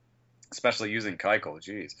 especially using Keuchel.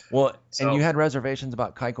 Jeez. Well, and you had reservations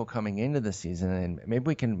about Keuchel coming into the season, and maybe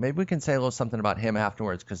we can say a little something about him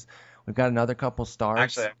afterwards because we've got another couple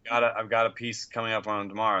starts. Actually, I've got a piece coming up on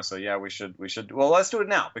tomorrow, so yeah, we should. Well, let's do it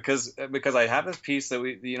now because I have this piece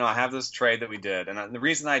that I have this trade that we did, and the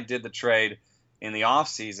reason I did the trade in the off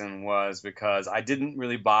season was because I didn't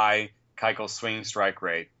really buy Keuchel's swing strike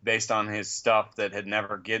rate based on his stuff that had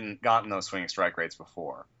never gotten those swing strike rates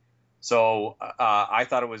before. So I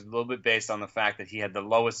thought it was a little bit based on the fact that he had the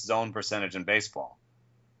lowest zone percentage in baseball,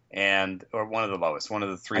 or one of the lowest, one of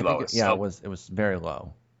the three lowest. It was very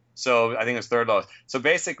low. So I think it was third lowest. So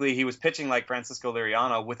basically, he was pitching like Francisco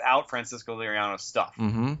Liriano without Francisco Liriano's stuff.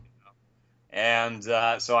 Mm-hmm. And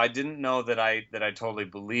so I didn't know that I totally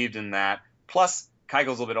believed in that. Plus, Keuchel's a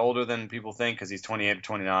little bit older than people think because he's 28 or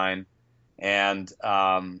 29, and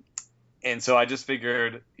so I just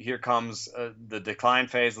figured here comes the decline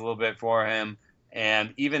phase a little bit for him.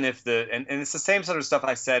 And even if and it's the same sort of stuff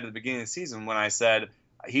I said at the beginning of the season when I said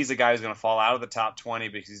he's a guy who's going to fall out of the top 20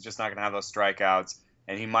 because he's just not going to have those strikeouts.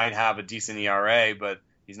 And he might have a decent ERA, but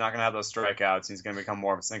he's not going to have those strikeouts. He's going to become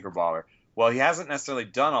more of a sinker baller. Well, he hasn't necessarily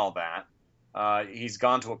done all that. He's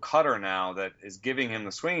gone to a cutter now that is giving him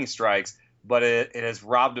the swinging strikes, but it has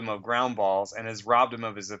robbed him of ground balls and has robbed him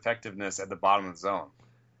of his effectiveness at the bottom of the zone.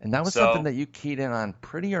 And that was something that you keyed in on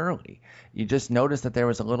pretty early. You just noticed that there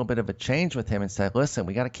was a little bit of a change with him and said, listen,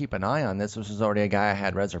 we got to keep an eye on this. This was already a guy I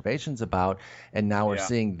had reservations about, and now we're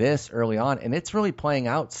seeing this early on. And it's really playing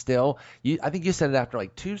out still. I think you said it after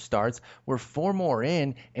like 2 starts. We're 4 more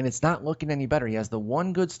in, and it's not looking any better. He has the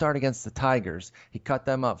one good start against the Tigers. He cut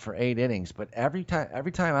them up for 8 innings. But every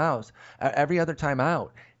other time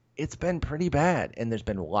out, it's been pretty bad. And there's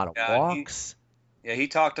been a lot of walks. He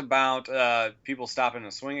talked about people stopping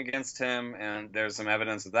to swing against him, and there's some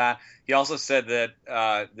evidence of that. He also said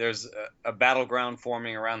that there's a battleground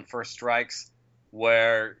forming around first strikes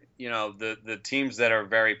where, the teams that are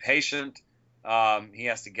very patient, he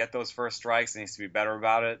has to get those first strikes and he needs to be better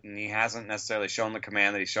about it. And he hasn't necessarily shown the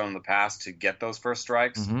command that he's shown in the past to get those first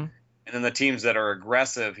strikes. Mm-hmm. And then the teams that are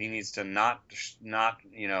aggressive, he needs to not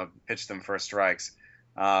pitch them first strikes.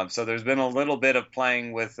 So there's been a little bit of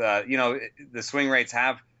playing with, the swing rates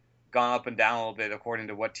have gone up and down a little bit according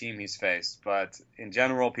to what team he's faced. But in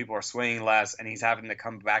general, people are swinging less, and he's having to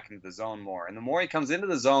come back into the zone more. And the more he comes into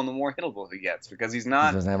the zone, the more hittable he gets because he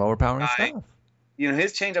doesn't have overpowering stuff.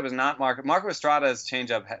 His changeup is not Marco Estrada's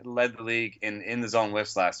changeup led the league in the zone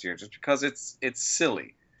lifts last year just because it's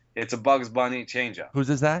silly. It's a Bugs Bunny changeup. Whose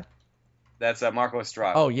is that? That's Marco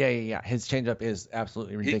Estrada. Oh, yeah. His changeup is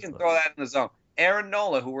absolutely ridiculous. He can throw that in the zone. Aaron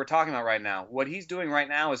Nola, who we're talking about right now, what he's doing right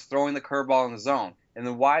now is throwing the curveball in the zone. And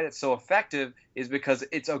then why it's so effective is because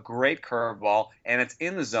it's a great curveball and it's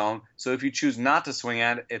in the zone. So if you choose not to swing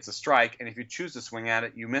at it, it's a strike. And if you choose to swing at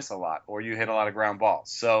it, you miss a lot or you hit a lot of ground balls.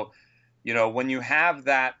 So, when you have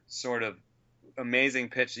that sort of amazing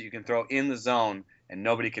pitch that you can throw in the zone and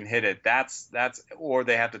nobody can hit it, or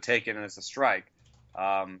they have to take it and it's a strike.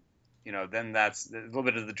 Then that's a little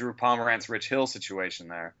bit of the Drew Pomerantz, Rich Hill situation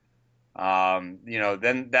there.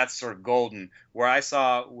 Then that's sort of golden. Where I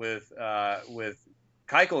saw with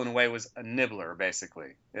Keuchel in a way was a nibbler,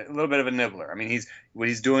 basically a little bit of a nibbler. I mean, what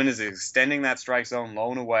he's doing is extending that strike zone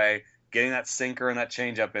low and away, getting that sinker and that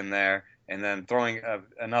changeup in there, and then throwing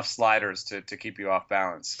enough sliders to keep you off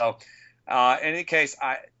balance. So, in any case,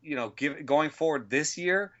 going forward this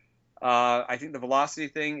year, I think the velocity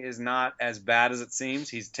thing is not as bad as it seems.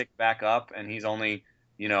 He's ticked back up, and he's only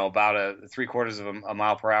about a 3/4 of a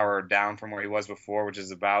mile per hour down from where he was before, which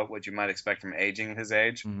is about what you might expect from aging his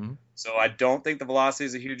age. Mm-hmm. So I don't think the velocity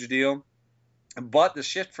is a huge deal. But the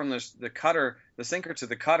shift from the sinker to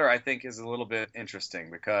the cutter, I think, is a little bit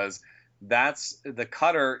interesting because that's the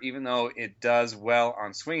cutter. Even though it does well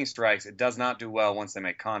on swinging strikes, it does not do well once they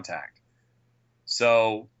make contact.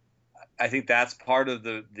 So I think that's part of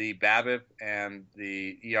the BABIP and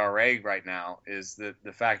the ERA right now is the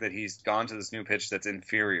fact that he's gone to this new pitch that's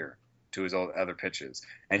inferior to his other pitches,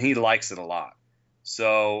 and he likes it a lot.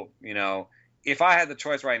 So, if I had the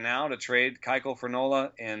choice right now to trade Keuchel for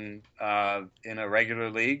Nola in a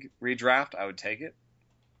regular league redraft, I would take it.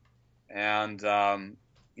 And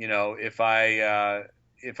if I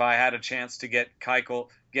had a chance to get Keuchel,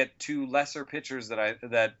 get two lesser pitchers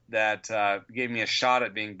that gave me a shot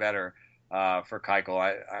at being better for Keuchel,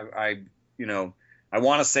 I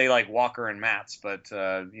want to say like Walker and Matz, but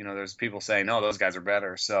there's people saying no, those guys are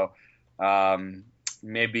better. So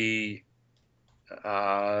maybe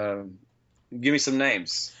give me some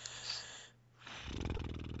names.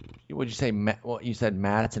 Would you say? Well, you said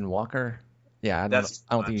Matz and Walker. Yeah, I don't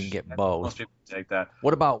think you can get both. Most people take that.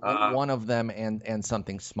 What about one of them and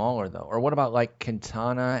something smaller though? Or what about like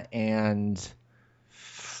Quintana and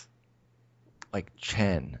like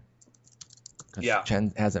Chen? Because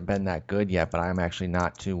Chen hasn't been that good yet, but I'm actually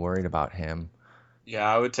not too worried about him. Yeah,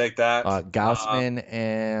 I would take that. Gausman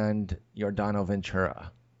and Yordano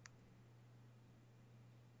Ventura.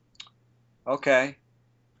 Okay.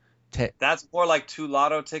 That's more like two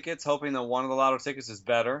lotto tickets, hoping that one of the lotto tickets is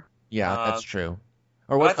better. Yeah, that's true.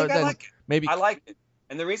 Or what? I like it. Maybe I like it,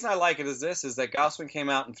 and the reason I like it is that Gausman came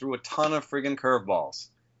out and threw a ton of friggin' curveballs,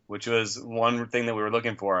 which was one thing that we were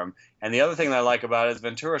looking for him. And the other thing that I like about it is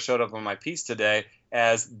Ventura showed up on my piece today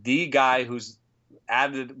as the guy who's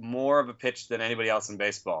added more of a pitch than anybody else in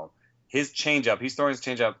baseball. His changeup, he's throwing his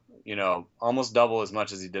changeup, almost double as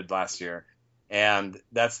much as he did last year, and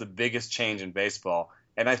that's the biggest change in baseball.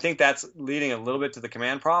 And I think that's leading a little bit to the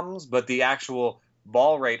command problems, but the actual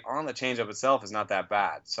ball rate on the changeup itself is not that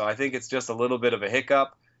bad. So I think it's just a little bit of a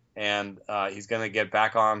hiccup, and he's going to get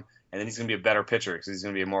back on, and then he's going to be a better pitcher because he's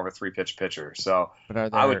going to be more of a three-pitch pitcher. So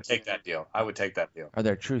I would take that deal. Are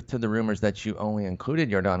there truth to the rumors that you only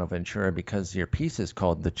included Yordano Ventura because your piece is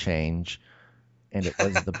called The Change, and it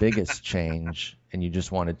was the biggest change, and you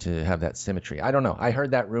just wanted to have that symmetry? I don't know. I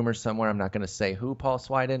heard that rumor somewhere. I'm not going to say who, Paul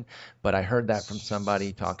Swiden, but I heard that from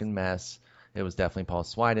somebody talking mess. It was definitely Paul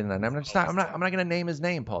Swiden, and I'm not going to name his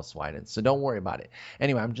name, Paul Swiden, so don't worry about it.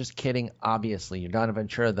 Anyway, I'm just kidding. Obviously, Yordano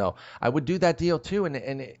Ventura, though, I would do that deal too,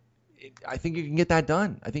 and I think you can get that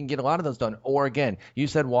done. I think you can get a lot of those done. Or again, you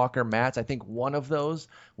said Walker, Matz. I think one of those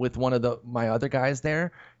with one of my other guys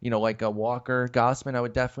there, like a Walker, Gausman, I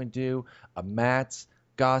would definitely do. A Matz,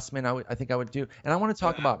 Gausman, I think I would do. And I want to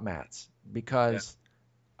talk about Matz because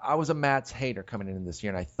I was a Matz hater coming into this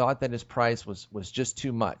year, and I thought that his price was just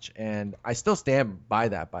too much. And I still stand by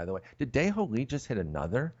that, by the way. Did Dae-Ho Lee just hit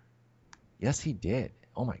another? Yes, he did.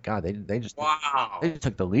 Oh, my God. They just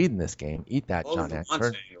took the lead in this game. Eat that, John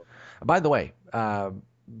Axford. By the way,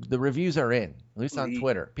 the reviews are in, at least on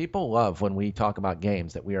Twitter. People love when we talk about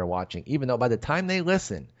games that we are watching, even though by the time they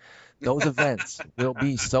listen, those events will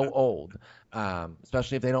be so old,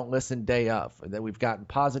 especially if they don't listen day of, that we've gotten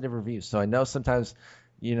positive reviews. So I know sometimes,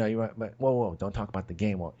 you might, but whoa, don't talk about the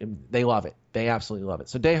game. Well, they love it. They absolutely love it.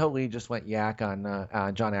 So Dae-Ho Lee just went yak on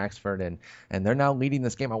John Axford, and they're now leading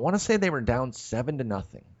this game. I want to say they were down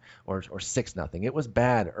 7-0. Or 6-0. It was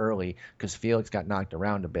bad early because Felix got knocked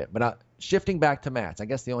around a bit. But shifting back to Matz, I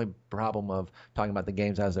guess the only problem of talking about the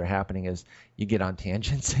games as they're happening is you get on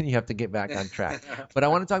tangents and you have to get back on track. But I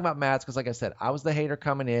want to talk about Matz because, like I said, I was the hater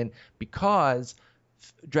coming in because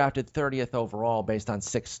drafted 30th overall based on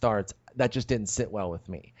 6 starts. That just didn't sit well with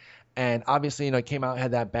me. And obviously, he came out,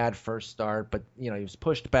 had that bad first start, but, he was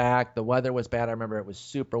pushed back. The weather was bad. I remember it was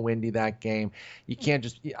super windy that game. You can't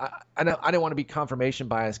just – I didn't want to be confirmation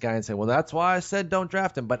bias guy and say, well, that's why I said don't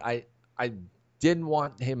draft him. But I didn't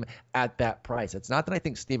want him at that price. It's not that I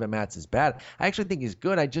think Steven Matz is bad. I actually think he's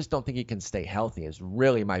good. I just don't think he can stay healthy is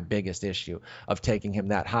really my biggest issue of taking him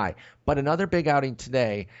that high. But another big outing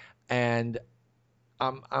today, and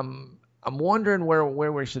I'm wondering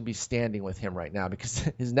where we should be standing with him right now because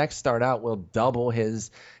his next start out will double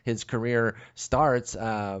his career starts.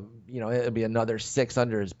 It'll be another 6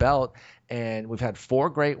 under his belt, and we've had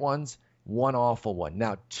 4 great ones, 1 awful one.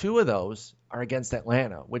 Now, 2 of those are against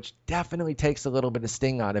Atlanta, which definitely takes a little bit of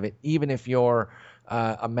sting out of it, even if you're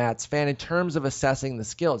a Matz fan in terms of assessing the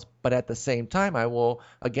skills. But at the same time, I will,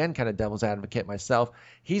 again, kind of devil's advocate myself.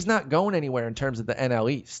 He's not going anywhere in terms of the NL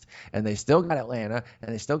East. And they still got Atlanta,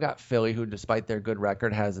 and they still got Philly, who, despite their good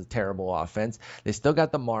record, has a terrible offense. They still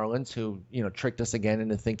got the Marlins, who, tricked us again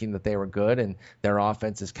into thinking that they were good, and their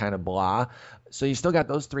offense is kind of blah. So you still got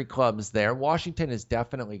those 3 clubs there. Washington is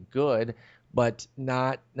definitely good, but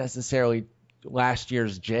not necessarily last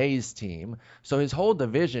year's Jays team. So his whole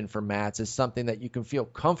division for Matz is something that you can feel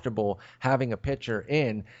comfortable having a pitcher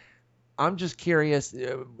in. I'm just curious,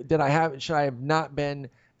 should I have not been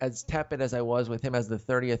as tepid as I was with him as the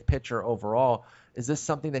 30th pitcher overall? Is this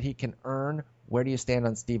something that he can earn? Where do you stand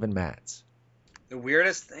on Steven Matz? The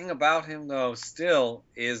weirdest thing about him, though, still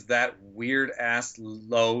is that weird-ass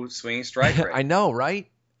low swinging strike rate. I know,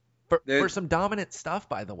 right? For some dominant stuff,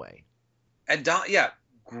 by the way. And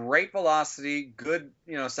great velocity, good,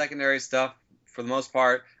 secondary stuff for the most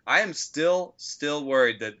part. I am still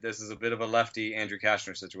worried that this is a bit of a lefty Andrew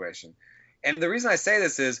Cashner situation. And the reason I say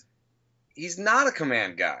this is he's not a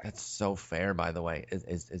command guy. That's so fair, by the way.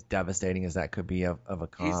 As devastating as that could be of a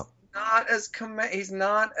comp. He's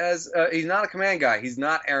not a command guy. He's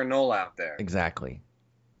not Aaron Nola out there. Exactly.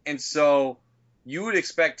 And so you would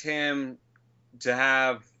expect him to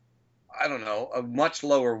have, I don't know, a much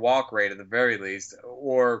lower walk rate at the very least,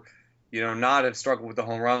 or not have struggled with the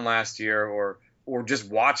home run last year, or just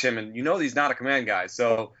watch him and he's not a command guy.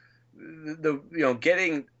 So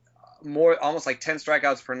getting more, almost like 10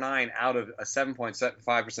 strikeouts per 9 out of a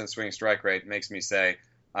 7.75% swinging strike rate makes me say,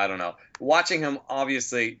 I don't know. Watching him,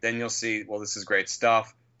 obviously, then you'll see, well, this is great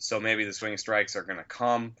stuff, so maybe the swinging strikes are going to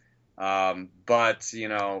come. But,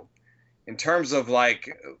 in terms of,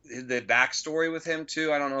 like, the backstory with him,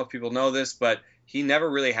 too, I don't know if people know this, but he never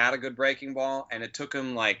really had a good breaking ball, and it took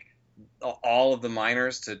him, like, all of the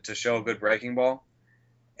minors to show a good breaking ball.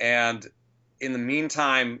 And in the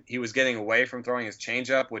meantime, he was getting away from throwing his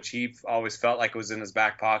changeup, which he always felt like was in his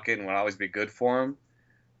back pocket and would always be good for him.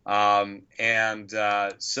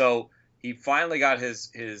 So he finally got his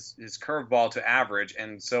curveball to average,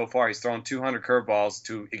 and so far he's thrown 200 curveballs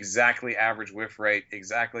to exactly average whiff rate,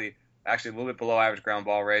 actually a little bit below average ground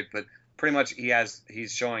ball rate, but pretty much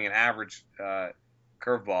he's showing an average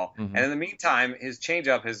curveball. Mm-hmm. And in the meantime, his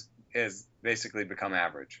changeup has basically become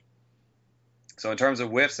average. So in terms of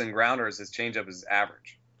whiffs and grounders, his changeup is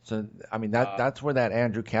average. So, I mean, that's where that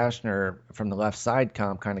Andrew Cashner from the left side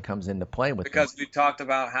comp kind of comes into play with because we talked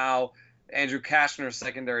about how Andrew Cashner's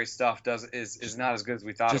secondary stuff is not as good as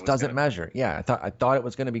we thought. Just doesn't measure. Yeah, I thought it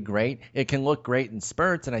was going to be great. It can look great in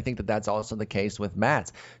spurts, and I think that's also the case with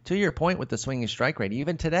Matz. To your point with the swinging strike rate,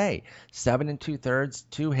 even today, 7 2/3,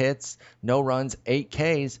 2 hits, no runs, 8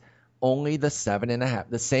 Ks. Only the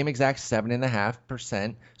same exact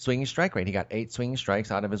 7.5% swinging strike rate. He got 8 swinging strikes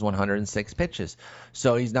out of his 106 pitches.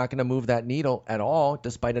 So he's not going to move that needle at all,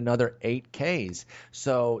 despite another 8 Ks.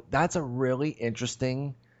 So that's a really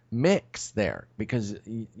interesting mix there because,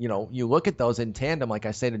 you look at those in tandem, like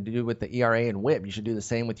I say, to do with the ERA and WHIP. You should do the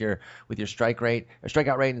same with your strike rate, or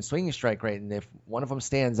strikeout rate and swinging strike rate. And if one of them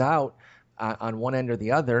stands out on one end or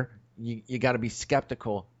the other, you got to be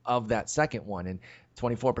skeptical of that second one. And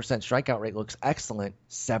 24% strikeout rate looks excellent.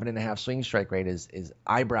 7.5 swinging strike rate is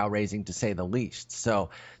eyebrow raising to say the least. So,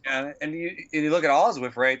 yeah, and you look at all his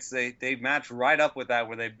whiff rates, they match right up with that,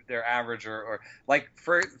 where they're average or like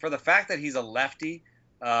for the fact that he's a lefty,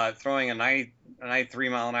 throwing a 93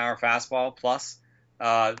 mile an hour fastball plus,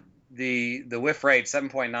 the whiff rate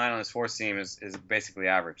 7.9 on his four seam is basically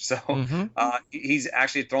average. So he's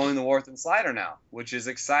actually throwing the warp and slider now, which is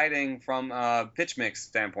exciting from a pitch mix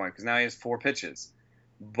standpoint because now he has 4 pitches.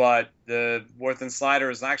 But the warp and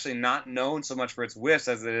slider is actually not known so much for its whiffs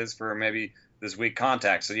as it is for maybe this weak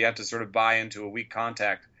contact. So you have to sort of buy into a weak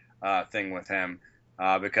contact thing with him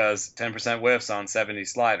because 10% whiffs on 70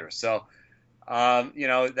 sliders. So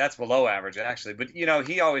that's below average actually. But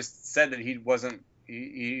he always said that he wasn't.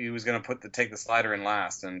 He was going to take the slider in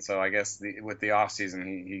last, and so I guess with the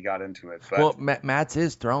offseason he got into it. But, well, Matz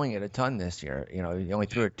is throwing it a ton this year. He only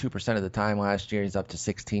threw it 2% of the time last year. He's up to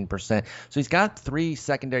 16%. So he's got 3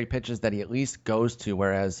 secondary pitches that he at least goes to,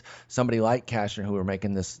 whereas somebody like Cashner, who we're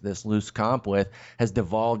making this loose comp with, has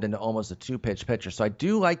devolved into almost a 2-pitch pitcher. So I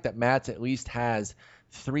do like that Matz at least has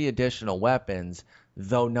 3 additional weapons,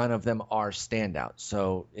 though none of them are standouts.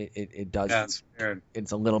 So it does. That's weird.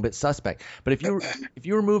 It's a little bit suspect. But if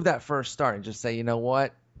you remove that first start and just say, you know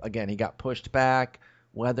what, again, he got pushed back,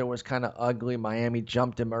 weather was kind of ugly, Miami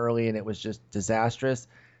jumped him early, and it was just disastrous.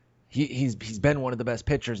 He's been one of the best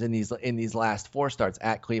pitchers in these last 4 starts: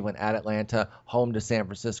 at Cleveland, at Atlanta, home to San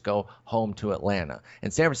Francisco, home to Atlanta.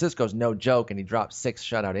 And San Francisco's no joke, and he dropped 6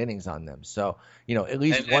 shutout innings on them. So at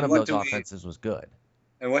least one of those offenses was good.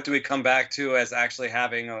 And what do we come back to as actually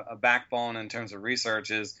having a backbone in terms of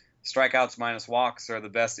research is strikeouts minus walks are the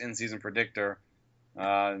best in-season predictor.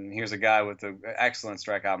 And here's a guy with an excellent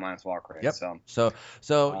strikeout minus walk rate. Yep. So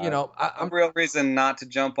I'm a real reason not to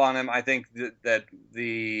jump on him. I think that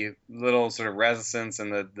the little sort of reticence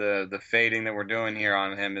and the fading that we're doing here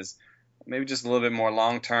on him is maybe just a little bit more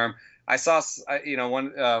long term. I saw,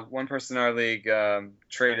 one person in our league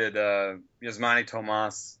traded Yasmani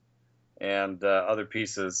Tomas and other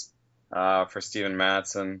pieces for Steven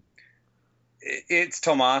Matz, and it's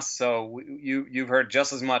Tomas. So you've heard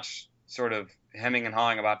just as much sort of hemming and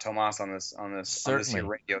hawing about Tomas on this here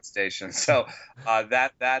radio station. So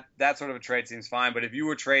that sort of a trade seems fine. But if you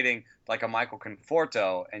were trading like a Michael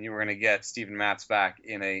Conforto and you were going to get Steven Matz back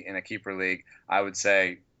in a keeper league, I would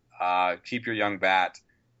say keep your young bat.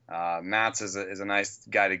 Matz is a nice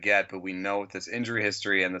guy to get, but we know with this injury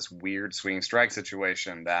history and this weird swinging strike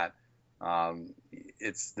situation that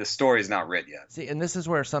the story's not writ yet. See, and this is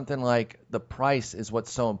where something like the price is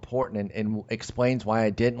what's so important and explains why I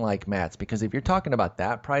didn't like Matz. Because if you're talking about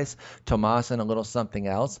that price, Tomas and a little something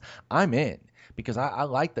else, I'm in. Because I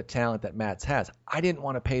like the talent that Matz has. I didn't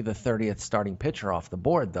want to pay the 30th starting pitcher off the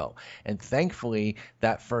board, though. And thankfully,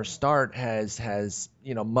 that first start has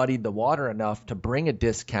muddied the water enough to bring a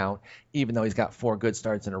discount, even though he's got 4 good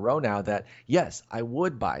starts in a row now, that, yes, I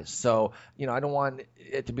would buy. So, I don't want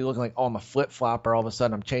it to be looking like, oh, I'm a flip-flopper, all of a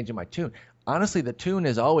sudden I'm changing my tune. Honestly, the tune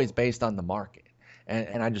is always based on the market.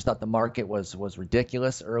 And I just thought the market was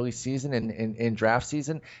ridiculous early season and in draft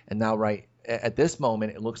season. And now right at this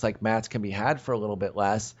moment, it looks like Matz can be had for a little bit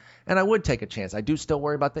less. And I would take a chance. I do still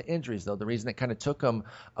worry about the injuries, though. The reason it kind of took him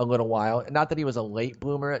a little while, not that he was a late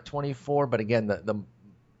bloomer at 24, but again, the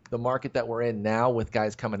market that we're in now with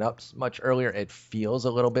guys coming up much earlier, it feels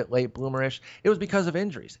a little bit late bloomerish. It was because of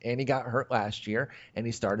injuries. And he got hurt last year, and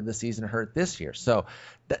he started the season hurt this year. So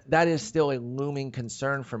that is still a looming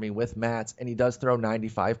concern for me with Matz, and he does throw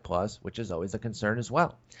 95 plus, which is always a concern as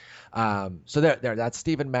well. So that's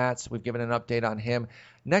Steven Matz. We've given an update on him.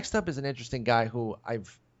 Next up is an interesting guy who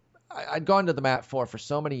I'd gone to the mat for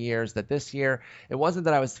so many years that this year, it wasn't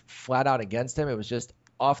that I was flat out against him. It was just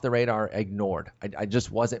off the radar, ignored. I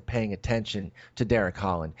just wasn't paying attention to Derek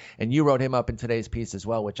Holland. And you wrote him up in today's piece as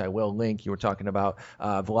well, which I will link. You were talking about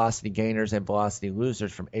velocity gainers and velocity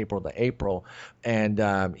losers from April to April. And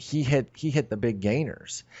he hit the big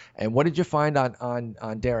gainers. And what did you find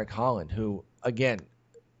on Derek Holland, who, again,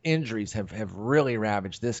 injuries have really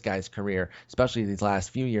ravaged this guy's career, especially these last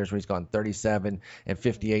few years where he's gone 37 and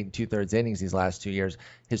 58 and 2/3 innings these last 2 years.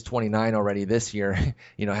 His 29 already this year,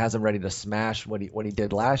 has him ready to smash what he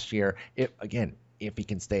did last year. If he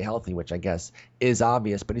can stay healthy, which I guess is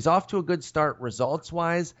obvious, but he's off to a good start results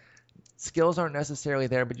wise. Skills aren't necessarily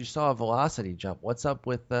there, but you saw a velocity jump. What's up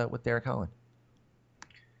with Derek Holland?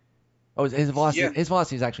 Oh, his velocity. Yeah. His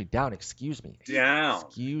velocity is actually down. Excuse me. Down.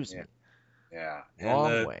 Excuse me. Yeah,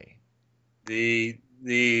 wrong way.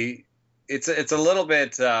 It's a little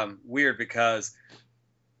bit weird because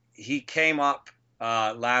he came up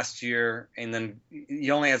last year, and then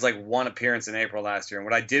he only has like one appearance in April last year. And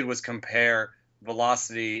what I did was compare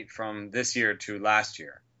velocity from this year to last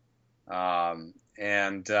year, and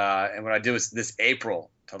what I did was this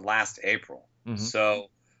April to last April. Mm-hmm. So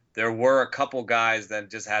there were a couple guys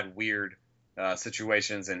that just had weird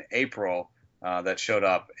situations in April. That showed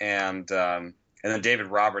up, and then David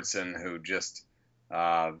Robertson, who just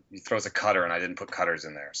he throws a cutter, and I didn't put cutters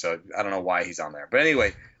in there, so I don't know why he's on there. But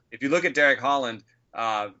anyway, if you look at Derek Holland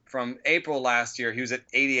from April last year, he was at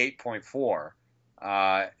 88.4,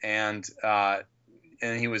 and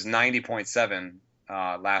he was 90.7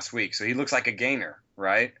 last week, so he looks like a gainer,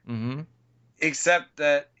 right? Mm-hmm. Except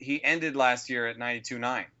that he ended last year at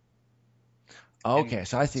 92.9. Okay,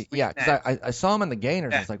 so I see. Yeah, because I saw him in the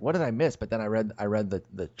gainers. Yeah. I was like, what did I miss? But then I read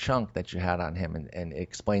the chunk that you had on him, and it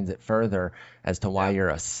explains it further as to why you're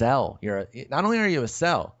a sell. Not only are you a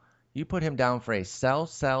sell, you put him down for a sell.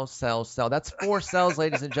 That's 4 sells,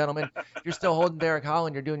 ladies and gentlemen. If you're still holding Derek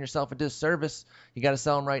Holland, you're doing yourself a disservice. You got to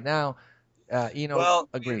sell him right now.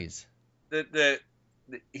 Agrees.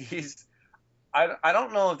 I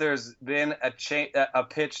don't know if there's been a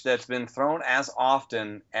pitch that's been thrown as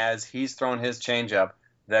often as he's thrown his changeup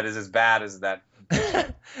that is as bad as that.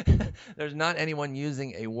 There's not anyone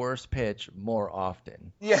using a worse pitch more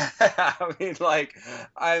often. Yeah, I mean, like,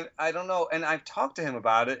 I don't know. And I've talked to him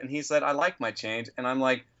about it, and he said, I like my change. And I'm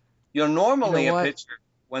like, normally a pitcher,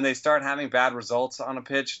 when they start having bad results on a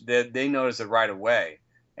pitch, they notice it right away.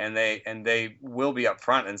 And they will be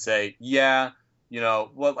upfront and say, yeah,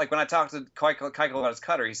 like when I talked to Keuchel about his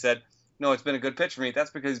cutter, he said, no, it's been a good pitch for me.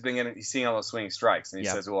 That's because he's seeing all those swinging strikes. And he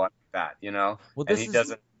says, well, I like that, Well, and he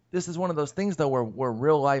doesn't this is one of those things, though, where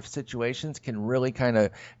real life situations can really kind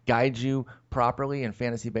of guide you properly in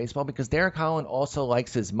fantasy baseball, because Derek Holland also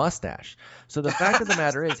likes his mustache. So the fact of the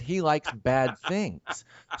matter is he likes bad things.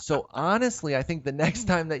 So honestly, I think the next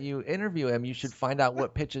time that you interview him, you should find out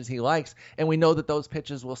what pitches he likes. And we know that those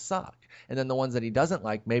pitches will suck. And then the ones that he doesn't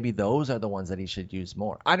like, maybe those are the ones that he should use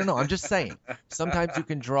more. I don't know. I'm just saying. Sometimes you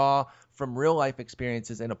can draw from real life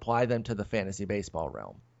experiences and apply them to the fantasy baseball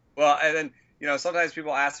realm. Well, and then, sometimes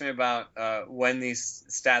people ask me about when these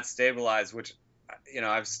stats stabilize, which,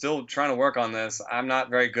 I'm still trying to work on this. I'm not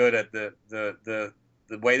very good at the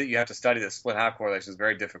way that you have to study the split half correlation is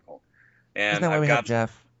very difficult. And isn't that why we have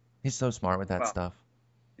Jeff? He's so smart with that stuff.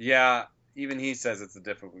 Yeah, even he says it's a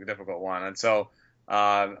difficult one. And so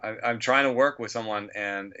I'm trying to work with someone,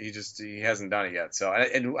 and he hasn't done it yet. So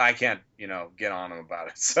I can't, get on him about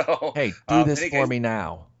it. So hey, do this for me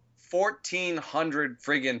now. 1,400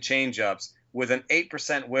 friggin' changeups with an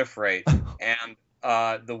 8% whiff rate and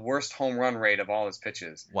the worst home run rate of all his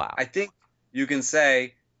pitches. Wow. I think you can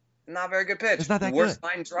say not very good pitch. It's not that the worst good.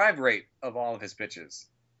 line drive rate of all of his pitches.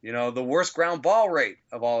 The worst ground ball rate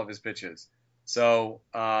of all of his pitches. So,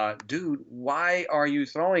 dude, why are you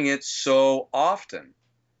throwing it so often?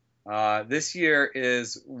 This year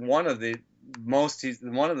is one of the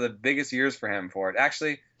biggest years for him for it.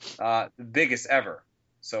 Actually, the biggest ever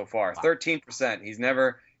so far. Wow. 13%. He's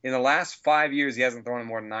never, in the last 5 years, he hasn't thrown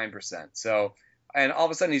more than 9%. So, and all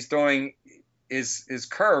of a sudden he's throwing his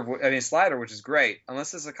curve, his slider, which is great,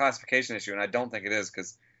 unless it's a classification issue, and I don't think it is,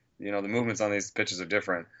 because the movements on these pitches are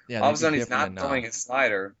different. Yeah, all of a sudden he's not throwing his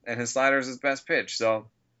slider, and his slider is his best pitch. So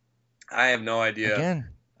I have no idea. Again,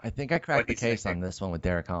 I think I cracked the case on this one with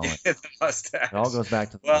Derek Holland. The mustache. It all goes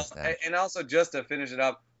back to the mustache. And also, just to finish it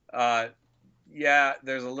up, yeah,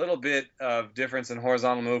 there's a little bit of difference in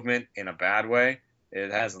horizontal movement in a bad way.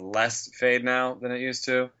 It has less fade now than it used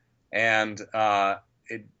to, and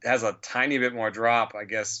it has a tiny bit more drop, I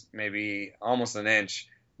guess maybe almost an inch,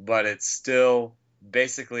 but it still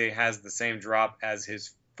basically has the same drop as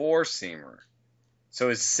his four-seamer. So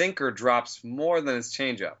his sinker drops more than his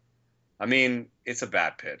changeup. I mean, it's a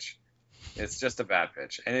bad pitch. It's just a bad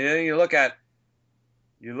pitch. And then you look at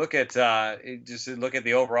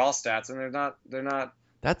the overall stats, and they're not.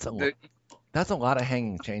 That's a lot of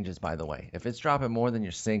hanging changes, by the way. If it's dropping more than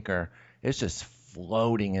your sinker, it's just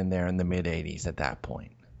floating in there in the mid 80s at that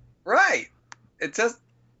point. Right. It just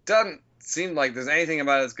doesn't seem like there's anything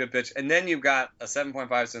about it's good pitch. And then you've got a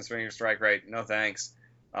 7.5 cent swinging strike rate. No thanks.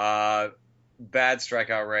 Bad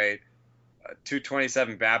strikeout rate.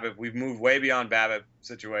 227 BABIP. We've moved way beyond BABIP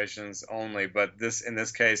situations only, but in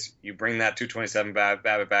this case, you bring that 227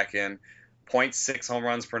 BABIP back in. 0.6 home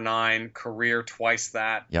runs per 9, career twice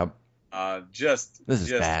that. Yep. This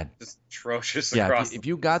is bad. Just atrocious yeah, across. If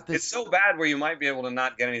you got this, it's so bad where you might be able to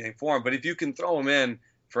not get anything for him, but if you can throw him in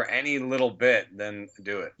for any little bit, then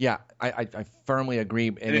do it. Yeah, I firmly agree.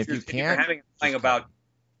 And if you can't, if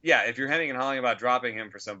you're hemming and hawing about dropping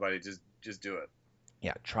him for somebody, just do it.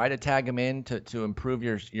 Yeah, try to tag him in to improve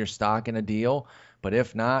your stock in a deal. But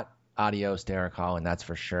if not, adios, Derek Holland, that's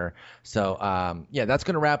for sure. So, that's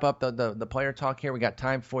going to wrap up the player talk here. We got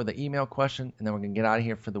time for the email question, and then we're going to get out of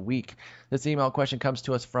here for the week. This email question comes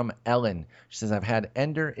to us from Ellen. She says, I've had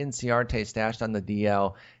Ender Inciarte stashed on the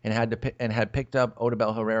DL and had picked up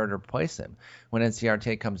Odubel Herrera to replace him. When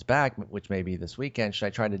Inciarte comes back, which may be this weekend, should I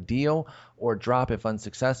try to deal or drop, if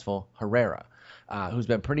unsuccessful, Herrera, who's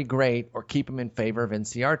been pretty great, or keep him in favor of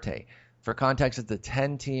Inciarte? For context, it's a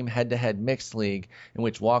 10-team head-to-head mixed league in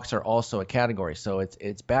which walks are also a category. So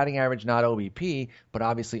it's batting average, not OBP, but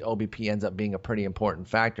obviously OBP ends up being a pretty important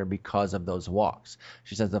factor because of those walks.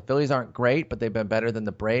 She says the Phillies aren't great, but they've been better than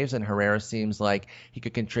the Braves, and Herrera seems like he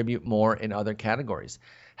could contribute more in other categories.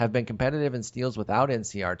 Have been competitive in steals without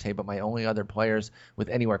Inciarte, but my only other players with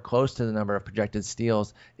anywhere close to the number of projected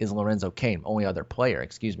steals is Lorenzo Cain. Only other player,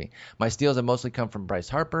 excuse me. My steals have mostly come from Bryce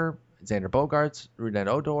Harper, Xander Bogaerts, Rougned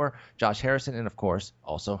Odor, Josh Harrison, and of course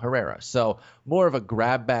also Herrera. So more of a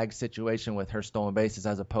grab bag situation with her stolen bases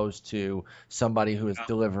as opposed to somebody who is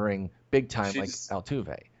delivering big time like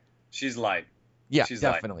Altuve. She's light. Yeah, she's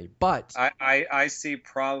definitely. Light. But I see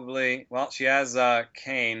probably, well, she has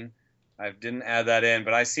Cain. I didn't add that in,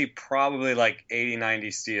 but I see probably like 80,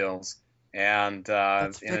 90 steals. And I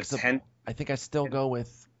think I still go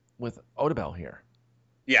with Odubel here.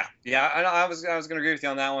 Yeah. I was going to agree with you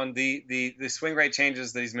on that one. The swing rate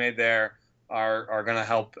changes that he's made there are going to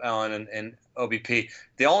help Ellen and OBP.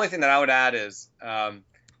 The only thing that I would add is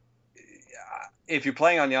if you're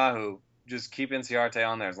playing on Yahoo, just keep Inciarte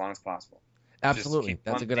on there as long as possible. Absolutely,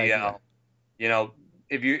 that's a good idea.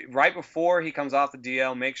 If you right before he comes off the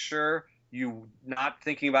DL, make sure you not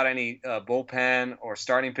thinking about any bullpen or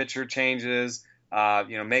starting pitcher changes.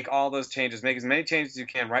 Make all those changes, make as many changes as you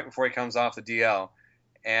can right before he comes off the DL,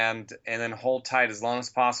 and then hold tight as long as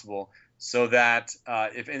possible, so that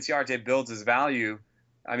if Inciarte builds his value,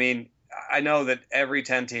 I mean, I know that every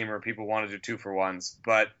 10-teamer people want to do 2-for-1s,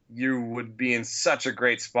 but you would be in such a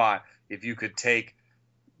great spot if you could take,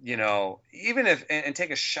 even if and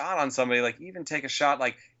take a shot on somebody, like even take a shot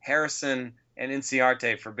like Harrison and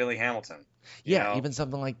Inciarte for Billy Hamilton. Yeah, even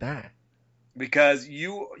something like that. Because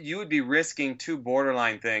you would be risking 2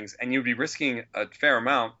 borderline things, and you'd be risking a fair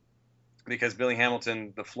amount because Billy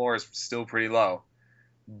Hamilton, the floor is still pretty low.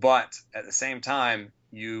 But at the same time,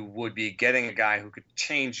 you would be getting a guy who could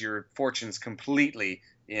change your fortunes completely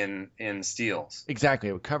in steals. Exactly.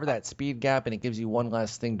 It would cover that speed gap, and it gives you one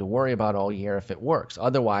less thing to worry about all year if it works.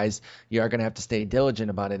 Otherwise, you are going to have to stay diligent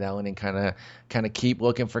about it, Ellen, and kind of keep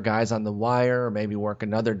looking for guys on the wire or maybe work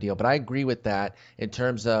another deal. But I agree with that in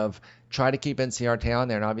terms of try to keep Inciarte on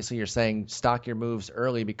there. And obviously you're saying stock your moves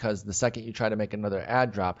early, because the second you try to make another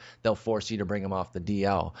ad drop, they'll force you to bring him off the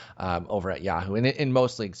DL over at Yahoo. And in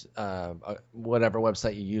most leagues, whatever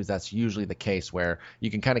website you use, that's usually the case, where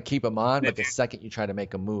you can kind of keep him on, but the second you try to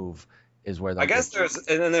make a move is where they'll I guess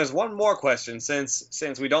there's one more question,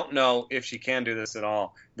 since we don't know if she can do this at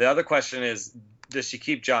all. The other question is, does she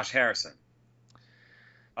keep Josh Harrison?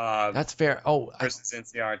 That's fair. Versus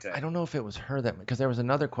Inciarte. I don't know if it was her because there was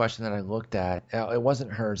another question that I looked at. It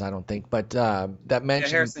wasn't hers, I don't think, but that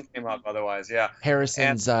mentioned Harrison came up otherwise. Yeah,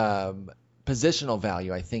 Harrison's positional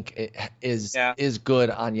value, I think, is good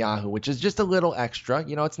on Yahoo, which is just a little extra.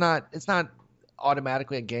 It's not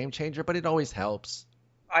automatically a game changer, but it always helps.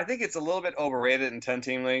 I think it's a little bit overrated in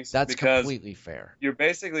 10-team leagues. That's completely fair. You're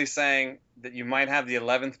basically saying that you might have the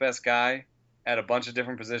 11th best guy at a bunch of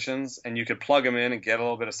different positions, and you could plug him in and get a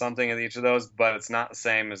little bit of something at each of those, but it's not the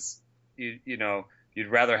same as you'd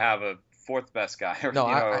rather have a 4th best guy.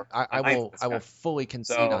 I will fully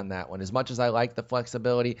concede on that one. As much as I like the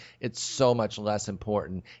flexibility, it's so much less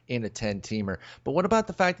important in a 10-teamer. But what about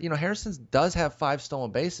the fact that Harrison does have 5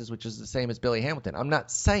 stolen bases, which is the same as Billy Hamilton? I'm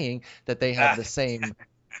not saying that they have the same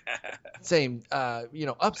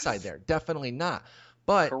upside there. Definitely not.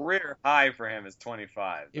 But career high for him is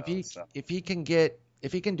 25. If he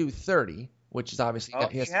can do 30, which is obviously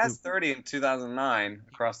he has 30 in 2009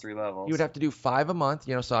 across 3 levels. You would have to do 5 a month,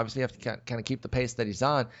 so obviously you have to kind of keep the pace that he's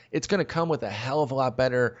on. It's going to come with a hell of a lot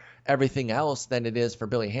better everything else than it is for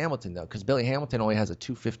Billy Hamilton, though, because Billy Hamilton only has a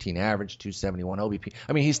 215 average, 271 OBP.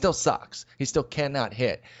 I mean, he still sucks. He still cannot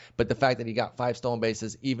hit. But the fact that he got 5 stolen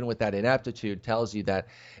bases, even with that ineptitude, tells you that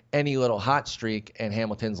any little hot streak and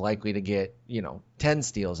Hamilton's likely to get 10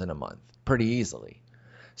 steals in a month pretty easily.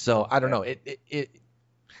 So I don't know.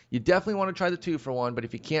 You definitely want to try the 2-for-1, but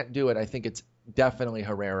if you can't do it, I think it's definitely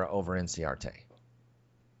Herrera over Inciarte.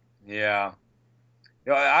 Yeah.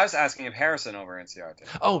 I was asking if Harrison over Inciarte.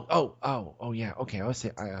 Oh, yeah. Okay, I was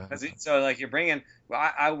saying. So you're bringing.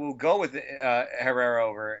 Well, I will go with Herrera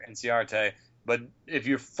over Inciarte, but if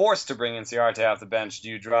you're forced to bring Inciarte off the bench, do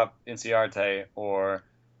you drop Inciarte or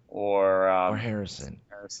Harrison?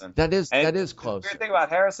 That is close. The weird thing about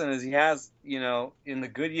Harrison is he has, in the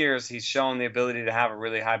good years, he's shown the ability to have a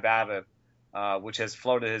really high BABIP, which has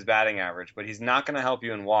floated his batting average. But he's not going to help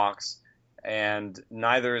you in walks, and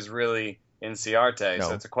neither is really Inciarte. No.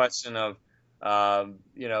 So it's a question of,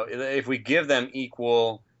 if we give them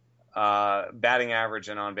equal batting average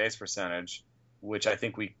and on base percentage, which I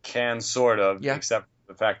think we can sort of, except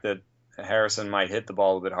the fact that Harrison might hit the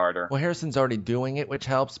ball a bit harder. Well, Harrison's already doing it, which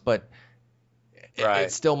helps, but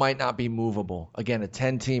it still might not be movable. Again, a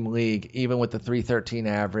 10-team league, even with the 313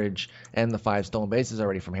 average and the 5 stolen bases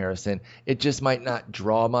already from Harrison, it just might not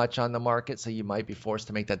draw much on the market, so you might be forced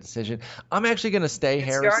to make that decision. I'm actually going to stay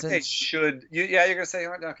Harrison. You're going to say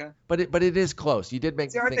okay. But it is close. You did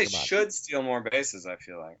make me think about it. Should steal more bases, I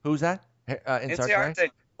feel like. Who's that? Inciarte?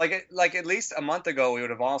 Like at least a month ago, we would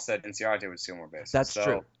have all said Inciarte would steal more bases.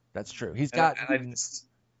 That's true. He's got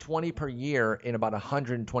 20 per year in about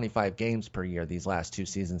 125 games per year these last 2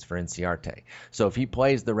 seasons for Inciarte. So if he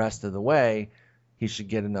plays the rest of the way, he should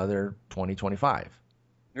get another 20, 25.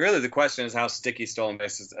 Really, the question is how sticky stolen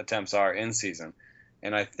bases attempts are in season.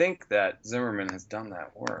 And I think that Zimmerman has done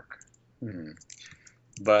that work.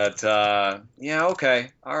 But, okay.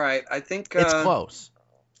 All right. I think it's close.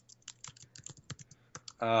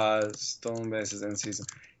 Stolen bases in season.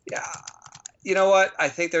 Yeah. You know what? I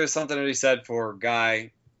think there's something to be said for a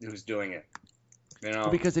guy who's doing it.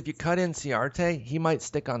 Because if you cut Inciarte, he might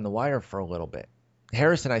stick on the wire for a little bit.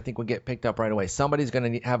 Harrison, I think, would get picked up right away. Somebody's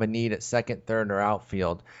going to have a need at second, third, or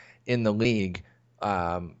outfield in the league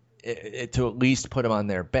to at least put him on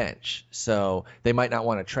their bench. So they might not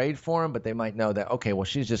want to trade for him, but they might know that, okay, well,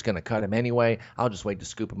 she's just going to cut him anyway. I'll just wait to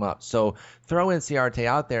scoop him up. So throw Inciarte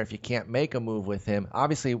out there if you can't make a move with him.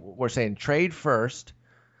 Obviously, we're saying trade first,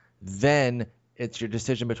 then it's your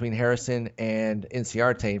decision between Harrison and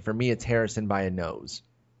Inciarte. And for me, it's Harrison by a nose.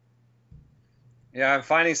 Yeah, I'm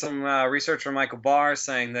finding some research from Michael Barr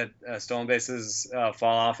saying that stolen bases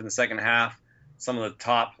fall off in the second half. Some of the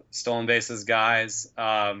top stolen bases guys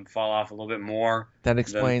fall off a little bit more. That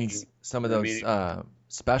explains some of those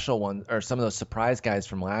special ones, or some of those surprise guys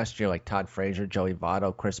from last year, like Todd Frazier, Joey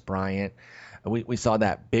Votto, Chris Bryant. We saw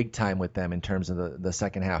that big time with them in terms of the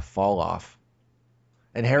second half fall off.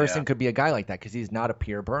 And Harrison could be a guy like that because he's not a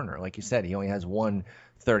pure burner. Like you said, he only has one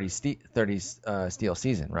 30 steal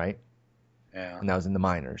season, right? Yeah. And that was in the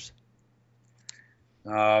minors.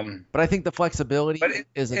 But I think the flexibility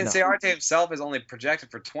is enough. Inciarte himself is only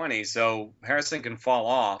projected for 20, so Harrison can fall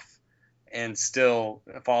off and still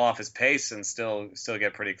fall off his pace and still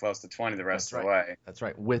get pretty close to 20 the rest of the way. That's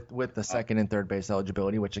right. With the second and third base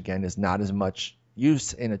eligibility, which again is not as much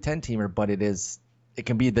use in a 10-teamer, but it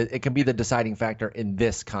can be the deciding factor in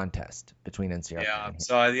this contest between Inciarte. Yeah. And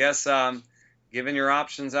So I guess given your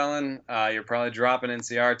options, Ellen, you're probably dropping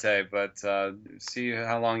Inciarte, but see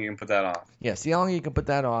how long you can put that off. Yeah, see how long you can put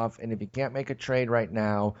that off, and if you can't make a trade right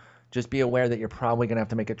now, just be aware that you're probably going to have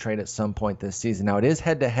to make a trade at some point this season. Now, it is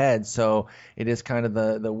head-to-head, so it is kind of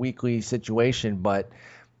the weekly situation, but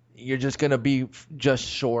you're just going to be just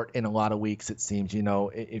short in a lot of weeks, it seems. You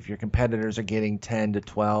know, if your competitors are getting 10 to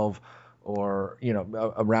 12 or, you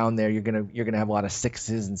know, around there, you're going to have a lot of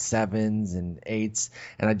 6s and 7s and 8s,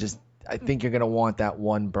 and I think you're going to want that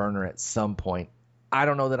one burner at some point. I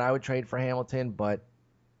don't know that I would trade for Hamilton, but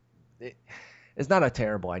it's not a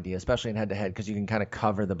terrible idea, especially in head-to-head, because you can kind of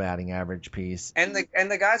cover the batting average piece. And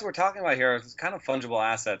the guys we're talking about here are kind of fungible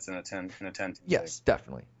assets in a 10 team. Yes,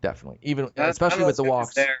 definitely. Even especially with the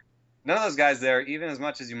walks. None of those guys there, even as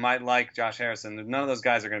much as you might like Josh Harrison, none of those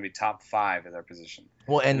guys are going to be top 5 at their position.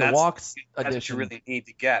 Well, and the walks that's what you really need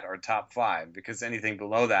to get, are top 5, because anything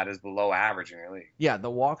below that is below average in your league. Yeah, the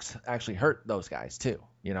walks actually hurt those guys too,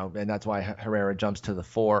 you know, and that's why Herrera jumps to the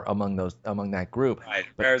 4 among that group. Right,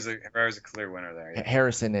 Herrera's a clear winner there. Yeah.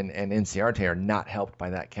 Harrison and Inciarte are not helped by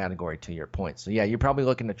that category, to your point. So yeah, you're probably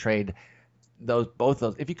looking to trade both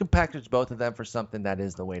those. If you can package both of them for something, that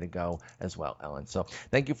is the way to go as well, Ellen. So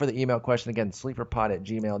thank you for the email question. Again,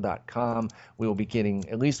 sleeperpod@gmail.com. We will be getting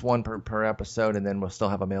at least one per episode, and then we'll still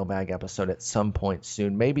have a mailbag episode at some point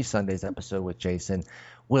soon, maybe Sunday's episode with Jason.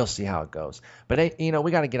 We'll see how it goes. But hey, you know,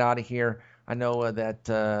 we got to get out of here. I know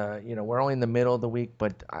that you know, we're only in the middle of the week,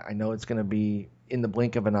 but I know it's going to be in the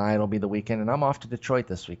blink of an eye. It'll be the weekend, and I'm off to Detroit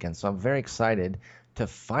this weekend, so I'm very excited to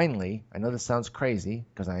finally, I know this sounds crazy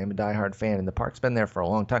because I am a diehard fan and the park's been there for a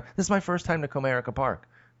long time. This is my first time to Comerica Park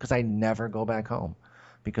because I never go back home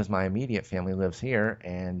because my immediate family lives here,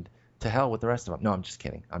 and to hell with the rest of them. No, I'm just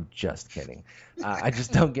kidding. I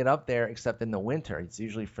just don't get up there except in the winter. It's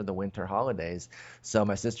usually for the winter holidays. So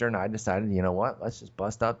my sister and I decided, you know what, let's just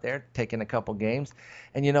bust out there, take in a couple games.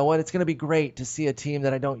 And you know what, it's going to be great to see a team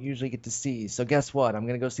that I don't usually get to see. So guess what? I'm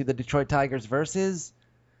going to go see the Detroit Tigers versus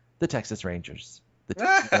the Texas Rangers. The team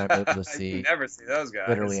that I'm able to see, you never see those guys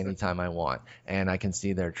literally anytime I want, and I can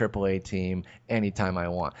see their AAA team anytime I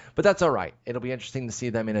want. But that's all right. It'll be interesting to see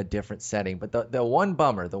them in a different setting. But the one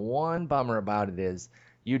bummer about it is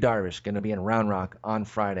Yu Darvish going to be in Round Rock on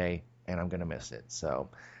Friday, and I'm going to miss it. So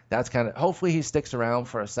that's kind of, hopefully he sticks around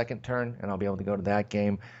for a second turn, and I'll be able to go to that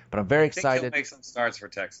game. But I'm very excited. I think he'll make some starts for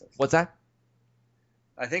Texas. What's that?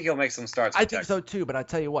 I think he'll make some starts. I think so too, but I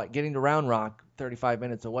tell you what, getting to Round Rock 35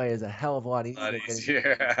 minutes away is a hell of a lot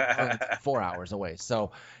easier. Than 4 hours away.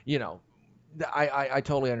 So, you know, I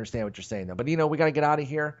totally understand what you're saying though. But you know, we got to get out of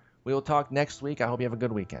here. We will talk next week. I hope you have a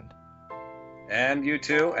good weekend. And you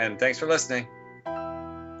too. And thanks for listening.